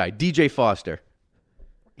 next guy, DJ Foster.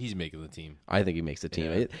 He's making the team. I think he makes the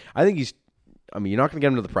team. Yeah. I think he's. I mean, you're not going to get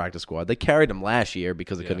him to the practice squad. They carried him last year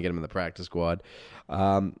because they couldn't get him in the practice squad.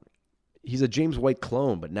 He's a James White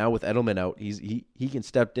clone, but now with Edelman out, he can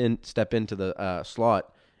step into the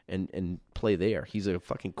slot and play there. He's a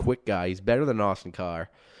fucking quick guy. He's better than Austin Carr.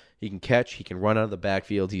 He can catch. He can run out of the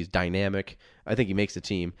backfield. He's dynamic. I think he makes the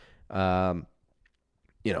team. And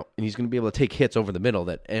he's going to be able to take hits over the middle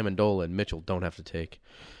that Amendola and Mitchell don't have to take.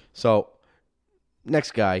 So,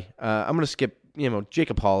 next guy, I'm going to skip.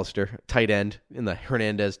 Jacob Hollister, tight end in the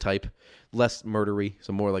Hernandez type, less murdery,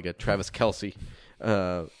 so more like a Travis Kelce.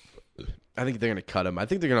 I think they're going to cut him. I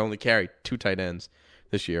think they're going to only carry 2 tight ends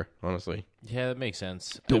this year, honestly. Yeah, that makes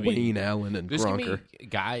sense. Dwayne Allen and there's Gronker.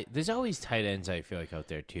 There's always tight ends, I feel like, out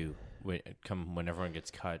there, too, when everyone gets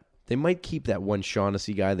cut. They might keep that one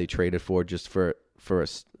Shaughnessy guy they traded for just for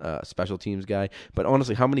a special teams guy. But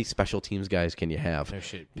honestly, how many special teams guys can you have? No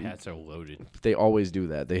shit, Pats are loaded. They always do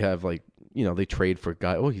that. They have they trade for a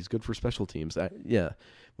guy. Oh, he's good for special teams. Yeah.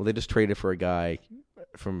 Well, they just traded for a guy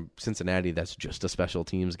from Cincinnati that's just a special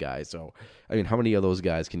teams guy. So, I mean, how many of those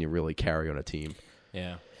guys can you really carry on a team?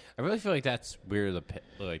 Yeah. I really feel like that's where the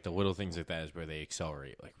little things like that is where they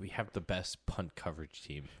accelerate. Like, we have the best punt coverage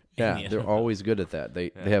team. Yeah, they're always good at that.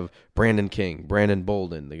 They have Brandon King, Brandon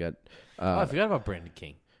Bolden. They got I forgot about Brandon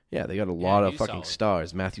King. Yeah, they got a lot of he's fucking solid.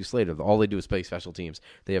 stars. Matthew Slater. All they do is play special teams.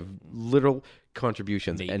 They have little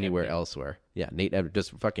contributions Nate anywhere Ebner. elsewhere. Yeah, Nate Ebner,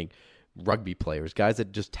 just fucking rugby players, guys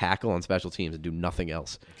that just tackle on special teams and do nothing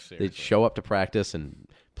else. Seriously. They show up to practice and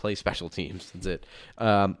play special teams. That's it.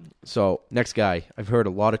 So next guy, I've heard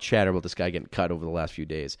a lot of chatter about this guy getting cut over the last few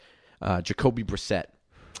days. Jacoby Brissett.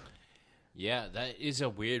 Yeah, that is a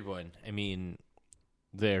weird one. I mean,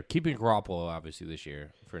 they're keeping Garoppolo, obviously, this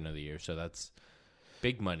year for another year, so that's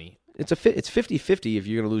big money. It's 50-50 if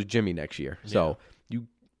you're going to lose Jimmy next year. So you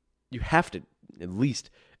have to at least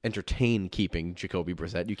entertain keeping Jacoby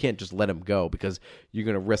Brissett. You can't just let him go because you're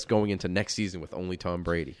going to risk going into next season with only Tom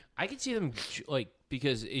Brady. I could see them,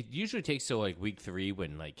 because it usually takes till, week 3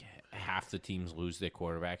 when, half the teams lose their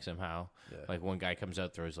quarterback somehow. Yeah. One guy comes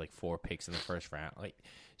out, throws, 4 picks in the first round.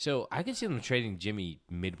 So I could see them trading Jimmy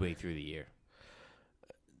midway through the year.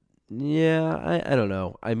 Yeah, I don't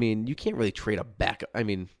know. I mean, you can't really trade a backup. I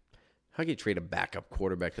mean, how can you trade a backup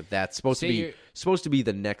quarterback that's supposed to be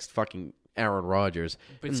the next fucking Aaron Rodgers?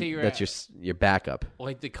 But say that's your backup.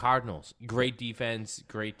 Like the Cardinals, great defense,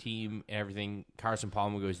 great team, everything. Carson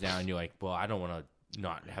Palmer goes down. You're like, well, I don't want to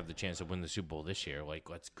not have the chance to win the Super Bowl this year.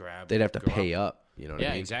 Let's grab. They'd have to pay up. You know what I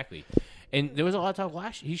mean? Yeah, exactly. And there was a lot of talk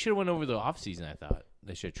last year. He should have went over the offseason, I thought.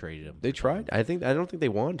 They should have traded him. They tried. I don't think they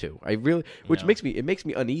want to. Makes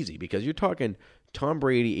me uneasy because you're talking Tom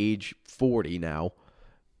Brady, age 40 now.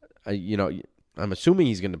 I'm assuming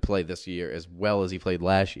he's going to play this year as well as he played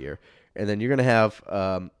last year, and then you're going to have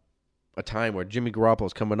a time where Jimmy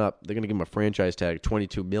Garoppolo's coming up. They're going to give him a franchise tag,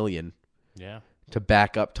 $22 million. Yeah. To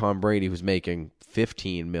back up Tom Brady, who's making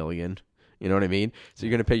 $15 million. You know what I mean? So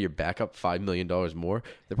you're going to pay your backup $5 million more.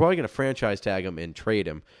 They're probably going to franchise tag him and trade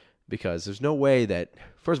him. Because there's no way that,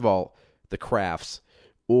 first of all, the Crafts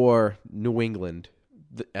or New England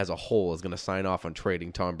as a whole is going to sign off on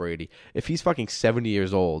trading Tom Brady. If he's fucking 70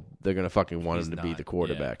 years old, they're going to fucking want him to be the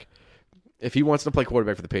quarterback. Yeah. If he wants to play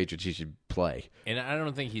quarterback for the Patriots, he should play. And I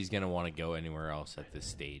don't think he's going to want to go anywhere else at this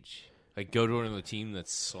stage. Go to another team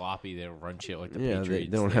that's sloppy, they run shit like the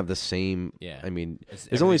Patriots. They don't have the same. Yeah. I mean,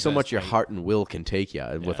 there's only so much your heart and will can take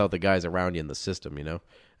you without the guys around you in the system, you know?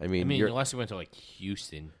 I mean unless he went to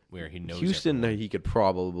Houston, where he knows Houston, everyone. He could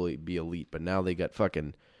probably be elite, but now they got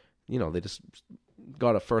fucking, they just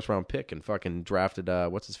got a first round pick and fucking drafted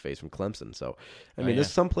what's his face from Clemson. So I mean, there's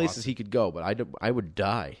some places he could go, but I would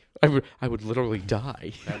die. I would literally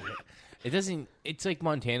die. It doesn't. It's like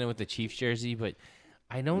Montana with the Chiefs jersey, but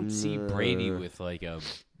I don't see Brady with I Could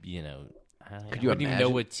you wouldn't even know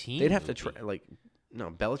what team they'd have to try.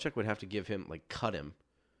 Belichick would have to give him cut him.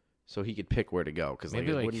 So he could pick where to go because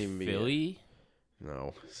maybe it wouldn't even be Philly.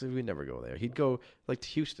 No, so we'd never go there. He'd go to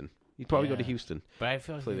Houston. He'd probably go to Houston. But I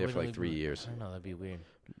feel like play there for 3 years. I don't know. That'd be weird.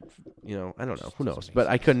 I don't know. Who knows? But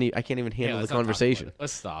I can't even handle the conversation.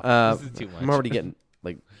 Let's stop. This is too much. I'm already getting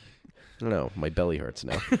I don't know. My belly hurts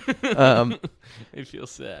now. It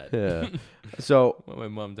feels sad. Yeah. So I want my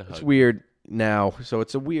mom to hug. It's weird now. So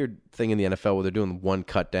it's a weird thing in the NFL where they're doing one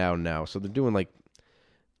cut down now. So they're doing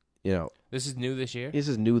This is new this year? This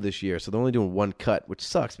is new this year, so they're only doing one cut, which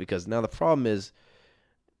sucks because now the problem is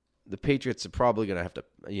the Patriots are probably going to have to,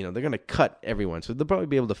 they're going to cut everyone. So they'll probably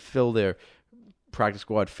be able to fill their practice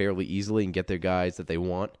squad fairly easily and get their guys that they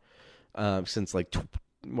want since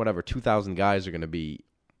 2,000 guys are going to be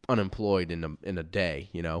unemployed in a day,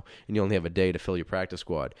 and you only have a day to fill your practice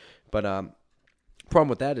squad. But problem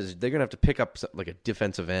with that is they're going to have to pick up like a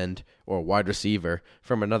defensive end or a wide receiver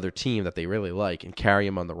from another team that they really like and carry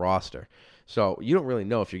him on the roster. So you don't really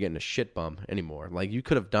know if you're getting a shit bum anymore. Like you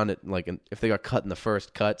could have done it if they got cut in the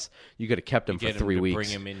first cuts, you could have kept him for 3 weeks. Bring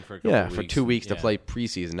him in for a couple weeks. For 2 weeks to play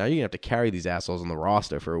preseason. Now you're going to have to carry these assholes on the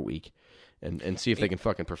roster for a week and see if they can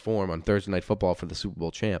fucking perform on Thursday Night Football for the Super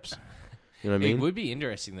Bowl champs. You know what I mean? It would be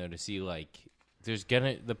interesting though to see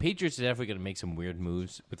the Patriots are definitely going to make some weird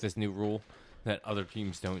moves with this new rule that other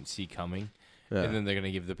teams don't see coming. Yeah. And then they're going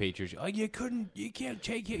to give the Patriots, you can't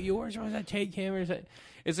take it. Yours was that take him or something.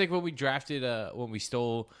 It's like when we drafted, when we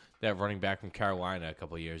stole that running back from Carolina a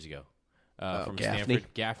couple of years ago from Gaffney?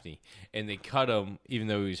 Stanford, Gaffney. And they cut him even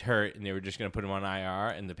though he was hurt, and they were just going to put him on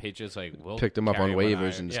IR. And the Patriots picked him up on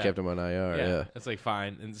waivers and just kept him on IR. Yeah, it's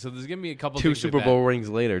fine. And so there's going to be a couple 2 things Super Bowl rings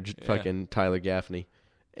later, fucking Tyler Gaffney.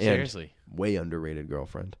 And seriously, way underrated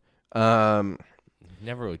girlfriend.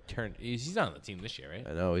 Never really turned. He's not on the team this year, right?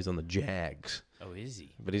 I know he's on the Jags. Oh, is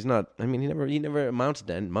he? But he's not. I mean, he never amounted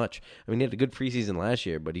to much. I mean, he had a good preseason last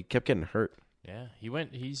year, but he kept getting hurt. Yeah, he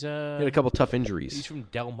had a couple tough injuries. He's from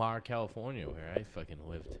Del Mar, California, where I fucking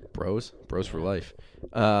lived. Bros for life.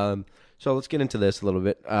 So let's get into this a little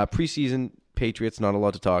bit. Preseason Patriots, not a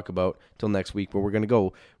lot to talk about till next week, but we're gonna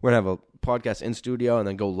have a podcast in studio and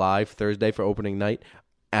then go live Thursday for opening night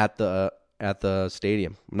at the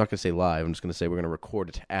stadium. I'm not going to say live. I'm just going to say we're going to record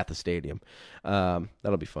it at the stadium.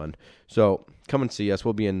 That'll be fun. So come and see us.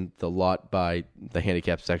 We'll be in the lot by the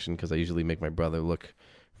handicap section because I usually make my brother look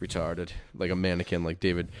retarded, like a mannequin, like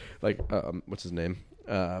David, what's his name?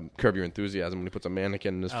 Curb Your Enthusiasm when he puts a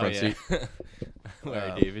mannequin in his front seat.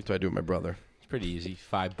 Larry David. So I do with my brother. It's pretty easy.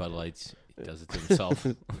 5 Bud Lights. He does it to himself.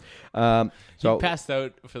 So he passed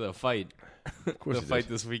out for the fight. Of course the he fight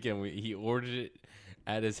did. this weekend. He ordered it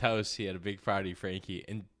at his house. He had a big Friday Frankie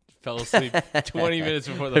and fell asleep 20 minutes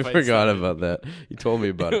before the I fight forgot started. about that. You told me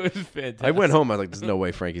about It it. was fantastic. I went home. I was like, "There's no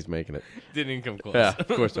way Frankie's making it." Didn't even come close. Yeah, of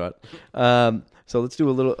course not. So let's do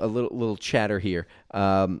a little chatter here.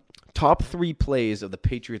 Top 3 plays of the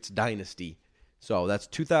Patriots dynasty. So that's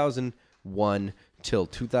 2001 till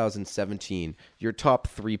 2017. Your top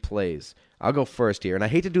 3 plays. I'll go first here, and I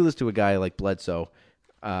hate to do this to a guy like Bledsoe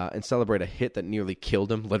and celebrate a hit that nearly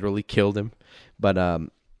killed him, literally killed him. But I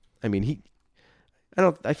mean,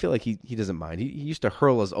 I feel like he doesn't mind. He used to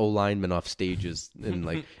hurl his linemen off stages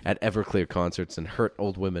and at Everclear concerts and hurt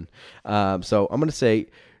old women. So I'm gonna say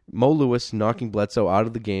Mo Lewis knocking Bledsoe out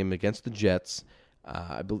of the game against the Jets.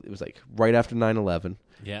 I believe it was right after 9/11.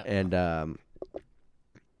 Yeah. And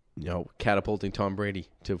catapulting Tom Brady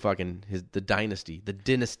to fucking the dynasty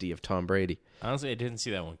of Tom Brady. Honestly, I didn't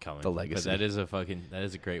see that one coming. The legacy. But that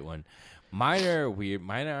is a great one. Mine are weird.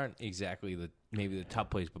 Mine aren't exactly maybe the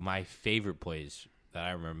top plays, but my favorite plays that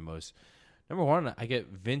I remember most. Number 1, I get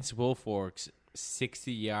Vince Wilfork's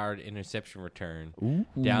 60-yard interception return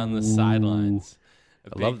down the sidelines.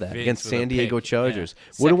 I love that. Vince Against with a San Diego pick. Chargers. Yeah.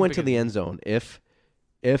 Would have Second went pick to the end zone if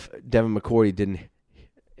Devin McCourty didn't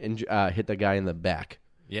hit the guy in the back.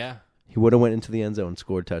 Yeah. He would have went into the end zone and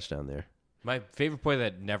scored a touchdown there. My favorite play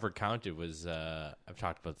that never counted was, I've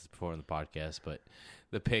talked about this before on the podcast, but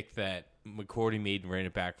the pick that McCourty made and ran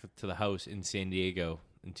it back to the house in San Diego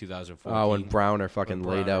in 2014. Oh, when Browner fucking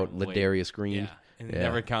laid Browner out Ladarius Green. Yeah, and it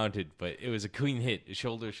never counted, but it was a clean hit.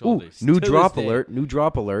 Shoulder. Ooh, new To drop this day. alert. New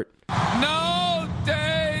drop alert. No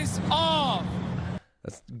days off.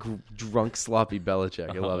 That's drunk, sloppy Belichick.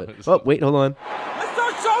 I love it. It's- Oh, wait, hold on. Let's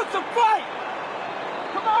start showing some fight.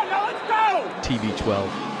 Come on, now let's go. TB12.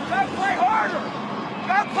 Gotta play harder.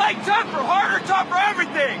 Gotta play tougher, harder, tougher,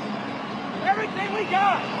 everything. Everything we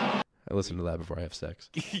got. I listen to that before I have sex.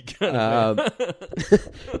 You gotta-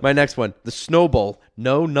 My next one, the snowball.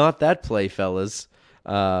 No, not that play, fellas.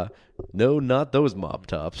 No, not those mob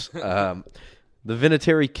tops. The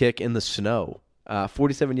Vinatieri kick in the snow.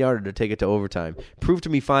 47-yarder to take it to overtime. Proved to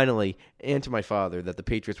me finally, and to my father, that the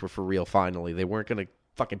Patriots were for real finally. They weren't going to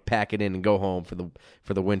fucking pack it in and go home for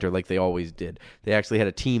the winter like they always did. They actually had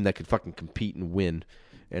a team that could fucking compete and win.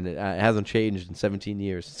 And it hasn't changed in 17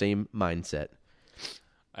 years. Same mindset.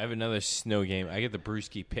 I have another snow game. I get the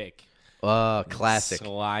Brewski pick. Classic.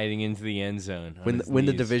 Sliding into the end zone. on Win his the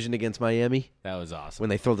knees. division against Miami That was awesome. when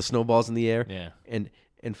they throw the snowballs in the air. Yeah. And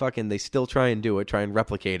and fucking they still try and do it, try and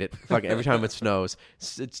replicate it. Fucking every time it snows,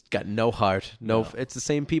 it's got no heart. No, it's the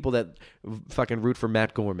same people that fucking root for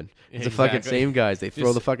Matt Gorman. It's the fucking same guys. They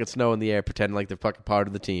throw the fucking snow in the air, pretending like they're fucking part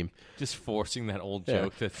of the team. Just forcing that old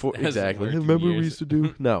joke. That Exactly. Remember we used to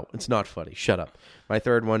do? No, it's not funny. Shut up. My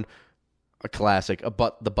third one, a classic,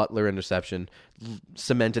 the Butler interception,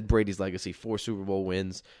 cemented Brady's legacy, 4 Super Bowl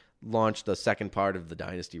wins. Launched the second part of the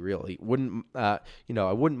dynasty. Really, I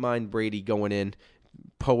wouldn't mind Brady going in,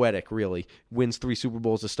 poetic. Really, wins 3 Super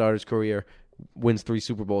Bowls to start his career, wins 3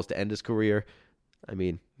 Super Bowls to end his career. I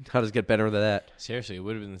mean, how does it get better than that? Seriously, it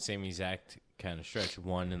would have been the same exact kind of stretch.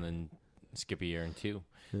 1 and then skip a year and 2.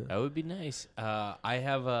 Yeah. That would be nice. I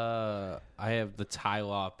have the Ty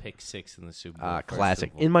Law pick 6 in the Super Bowl.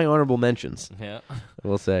 Classic. In my honorable mentions. Yeah, I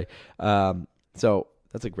will say. So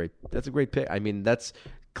that's a great pick. I mean, that's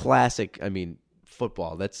classic. I mean,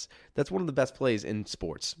 football. That's one of the best plays in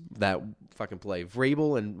sports. That fucking play.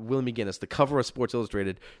 Vrabel and Willie McGinnis, the cover of Sports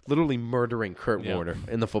Illustrated, literally murdering Kurt Warner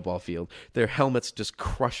in the football field. Their helmets just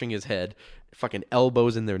crushing his head. Fucking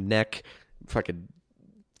elbows in their neck. Fucking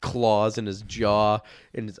claws in his jaw.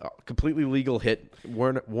 And it's a completely legal hit.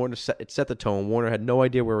 Warner set the tone. Warner had no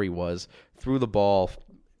idea where he was. Threw the ball.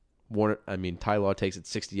 Ty Law takes it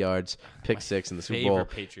 60 yards, pick 6 in the Super Bowl.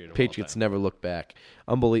 Patriots never look back.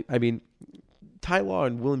 Unbelievable. I mean, Ty Law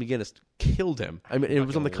and Willie McGinnis killed him. I mean, it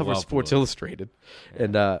was on the cover of Sports Illustrated. Yeah.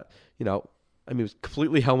 And, it was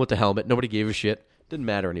completely helmet to helmet. Nobody gave a shit. Didn't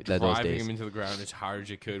matter those days. Driving him into the ground as hard as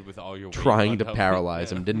you could with all your weight. Trying to paralyze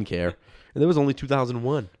him. Didn't care. And that was only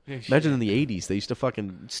 2001. Imagine in the 80s. They used to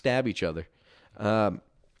fucking stab each other. My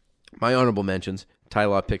honorable mentions. Ty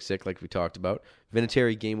Law pick 6, like we talked about.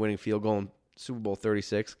 Vinatieri game-winning field goal in Super Bowl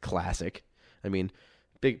 36, classic. I mean,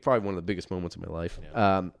 probably one of the biggest moments of my life.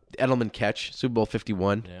 Yeah. Edelman catch, Super Bowl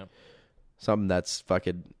 51. Yeah. Something that's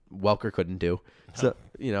fucking Welker couldn't do. So,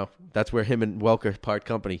 that's where him and Welker part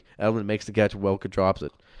company. Edelman makes the catch, Welker drops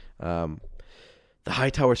it. The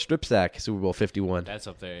Hightower strip sack, Super Bowl 51. That's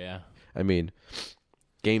up there, yeah. I mean,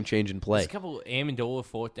 game-changing play. There's a couple Amendola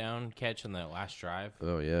 4th down catch on that last drive.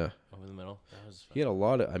 Oh, yeah. Over the middle. He had a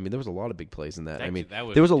lot of, there was a lot of big plays in that. There was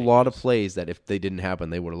ridiculous. A lot of plays that if they didn't happen,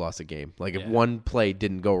 they would have lost the game. Like, if one play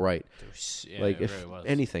didn't go right. If really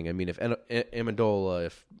anything, if Amendola,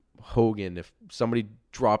 if Hogan, if somebody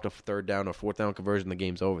dropped a 3rd down or 4th down conversion, the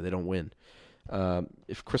game's over. They don't win.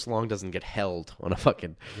 If Chris Long doesn't get held on a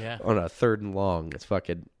 3rd and long, it's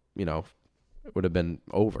fucking, it would have been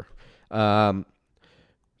over.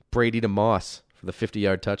 Brady to Moss for the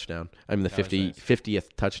 50-yard touchdown. The 50th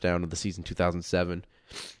touchdown of the season 2007.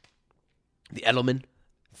 The Edelman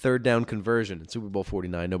 3rd down conversion in Super Bowl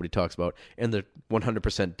 49, nobody talks about, and the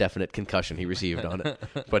 100% definite concussion he received on it,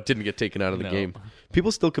 but didn't get taken out of the game.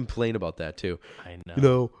 People still complain about that, too. I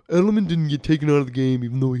know. Edelman didn't get taken out of the game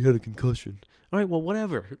even though he had a concussion. All right, well,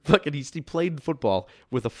 whatever. Fucking, he played football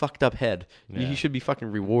with a fucked up head. Yeah. He should be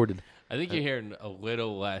fucking rewarded. I think you're hearing a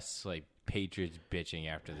little less, Patriots bitching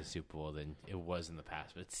after the Super Bowl than it was in the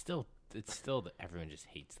past, but it's still that everyone just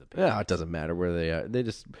hates the Patriots. Yeah, it doesn't matter where they are.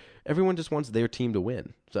 Everyone just wants their team to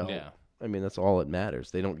win. So yeah. That's all that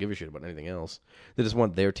matters. They don't give a shit about anything else. They just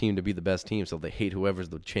want their team to be the best team, so they hate whoever's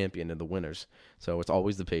the champion and the winners. So it's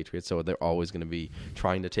always the Patriots, so they're always going to be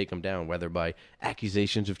trying to take them down, whether by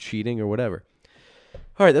accusations of cheating or whatever.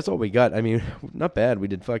 All right, that's all we got. Not bad. We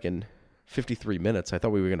did fucking 53 minutes. I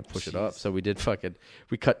thought we were going to push it up, so we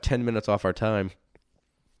cut 10 minutes off our time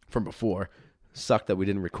from before. Sucked that we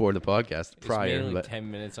didn't record the podcast prior. It's mainly 10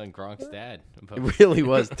 minutes on Gronk's dad. It really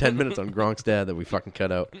was 10 minutes on Gronk's dad that we fucking cut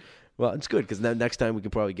out. Well, it's good because next time we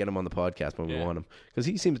can probably get him on the podcast when we want him because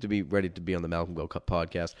he seems to be ready to be on the Malcolm Go Cup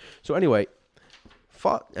podcast. So anyway,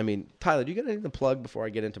 Tyler, do you got anything to plug before I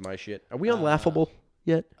get into my shit? Are we on Laughable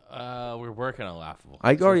yet? We're working on Laughable.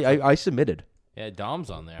 I submitted. Yeah, Dom's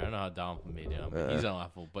on there. I don't know how Dom made it. He's on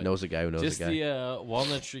Laughable. But knows a guy who knows a guy. Just the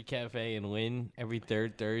Walnut Street Cafe in Lynn every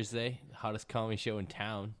 3rd Thursday. Hottest comedy show in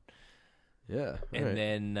town. Yeah. And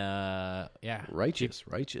then, Righteous.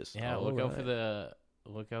 Yeah,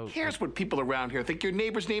 look out. Here's what people around here think your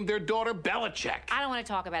neighbors named their daughter Belichick. I don't want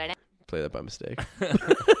to talk about it. Play that by mistake.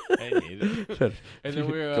 I need it. And then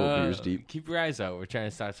we're beers deep. Keep your eyes out. We're trying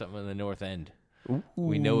to start something in the North End. Ooh.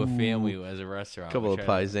 We know a family who has a restaurant. Couple of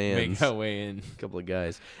paisans. Make our way in. Couple of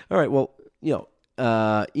guys. All right, well,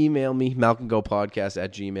 email me,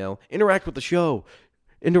 malcolmgopodcast@gmail. Interact with the show.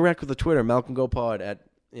 Interact with the Twitter, malcolmgopod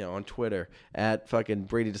on Twitter, at fucking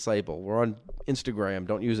Brady Disciple. We're on Instagram.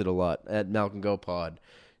 Don't use it a lot. At malcolmgopod.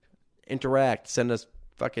 Interact. Send us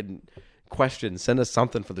fucking questions. Send us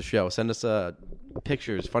something for the show. Send us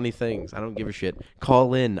pictures, funny things. I don't give a shit.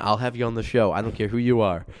 Call in. I'll have you on the show. I don't care who you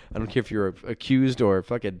are. I don't care if you're accused or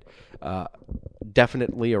fucking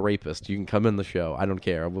definitely a rapist. You can come in the show. I don't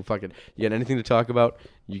care. We'll fucking, you got anything to talk about,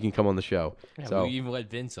 you can come on the show. Yeah, so we even let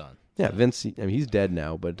Vince on. yeah, Vince. I mean, he's dead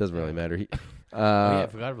now, but it doesn't really matter. He, I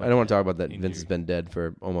forgot about I don't want to that talk about that. injury. Vince has been dead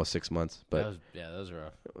for almost 6 months, but That was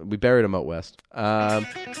rough. we buried him out west. All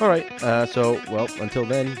right. So, well, until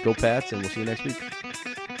then, go Pats, and we'll see you next week.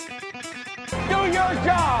 Do your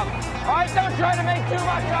job. All right, don't try to make too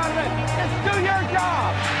much out of it. Just do your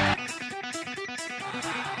job.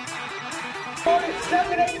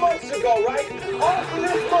 7, 8 months ago, right? All for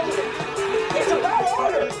this moment. It's about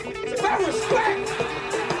honor. It's about respect.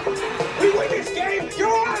 We win this game, you're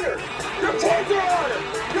honored. Your kids are honored.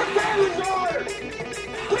 Your family's honored.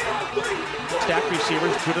 Stack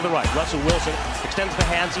receivers, two to the right. Russell Wilson extends the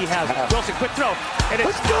hands he has. Wilson, quick throw. And it's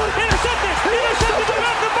intercepted. Intercepted by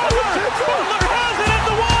Malcolm Butler. Butler has it at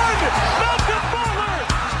the 1. Malcolm Butler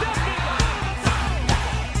stepping.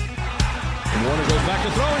 Warner goes back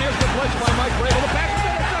to throw, and here's the blitz by Mike Vrabel. The pass is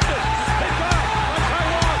intercepted. They got on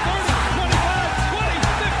Tyrone. 30, 25, 20,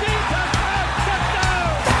 15, touchdown.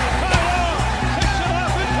 Tyrone picks it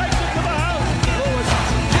up and takes it to the house.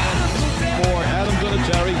 For Adam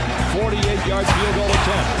Vinatieri, 48-yard field goal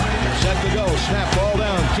attempt. Set to go. Snap, ball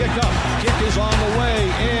down. Kick up. Kick is on the way,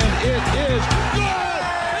 and it is good.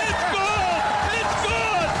 It's good. It's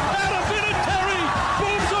good. Adam Vinatieri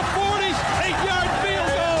booms a 48-yard field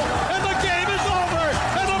goal, and the game is over.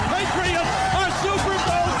 And the Patriots are Super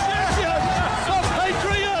Bowl champions. The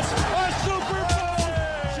Patriots are Super Bowl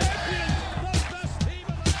champions. The best team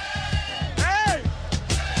in the Hey!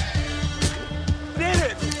 Did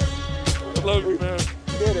it. I love you, man.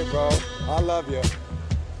 Did it, bro. I love you.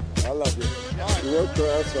 I love you. You worked your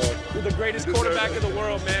ass off. You're the greatest quarterback in the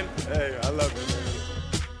world, man. Hey, I love you, man.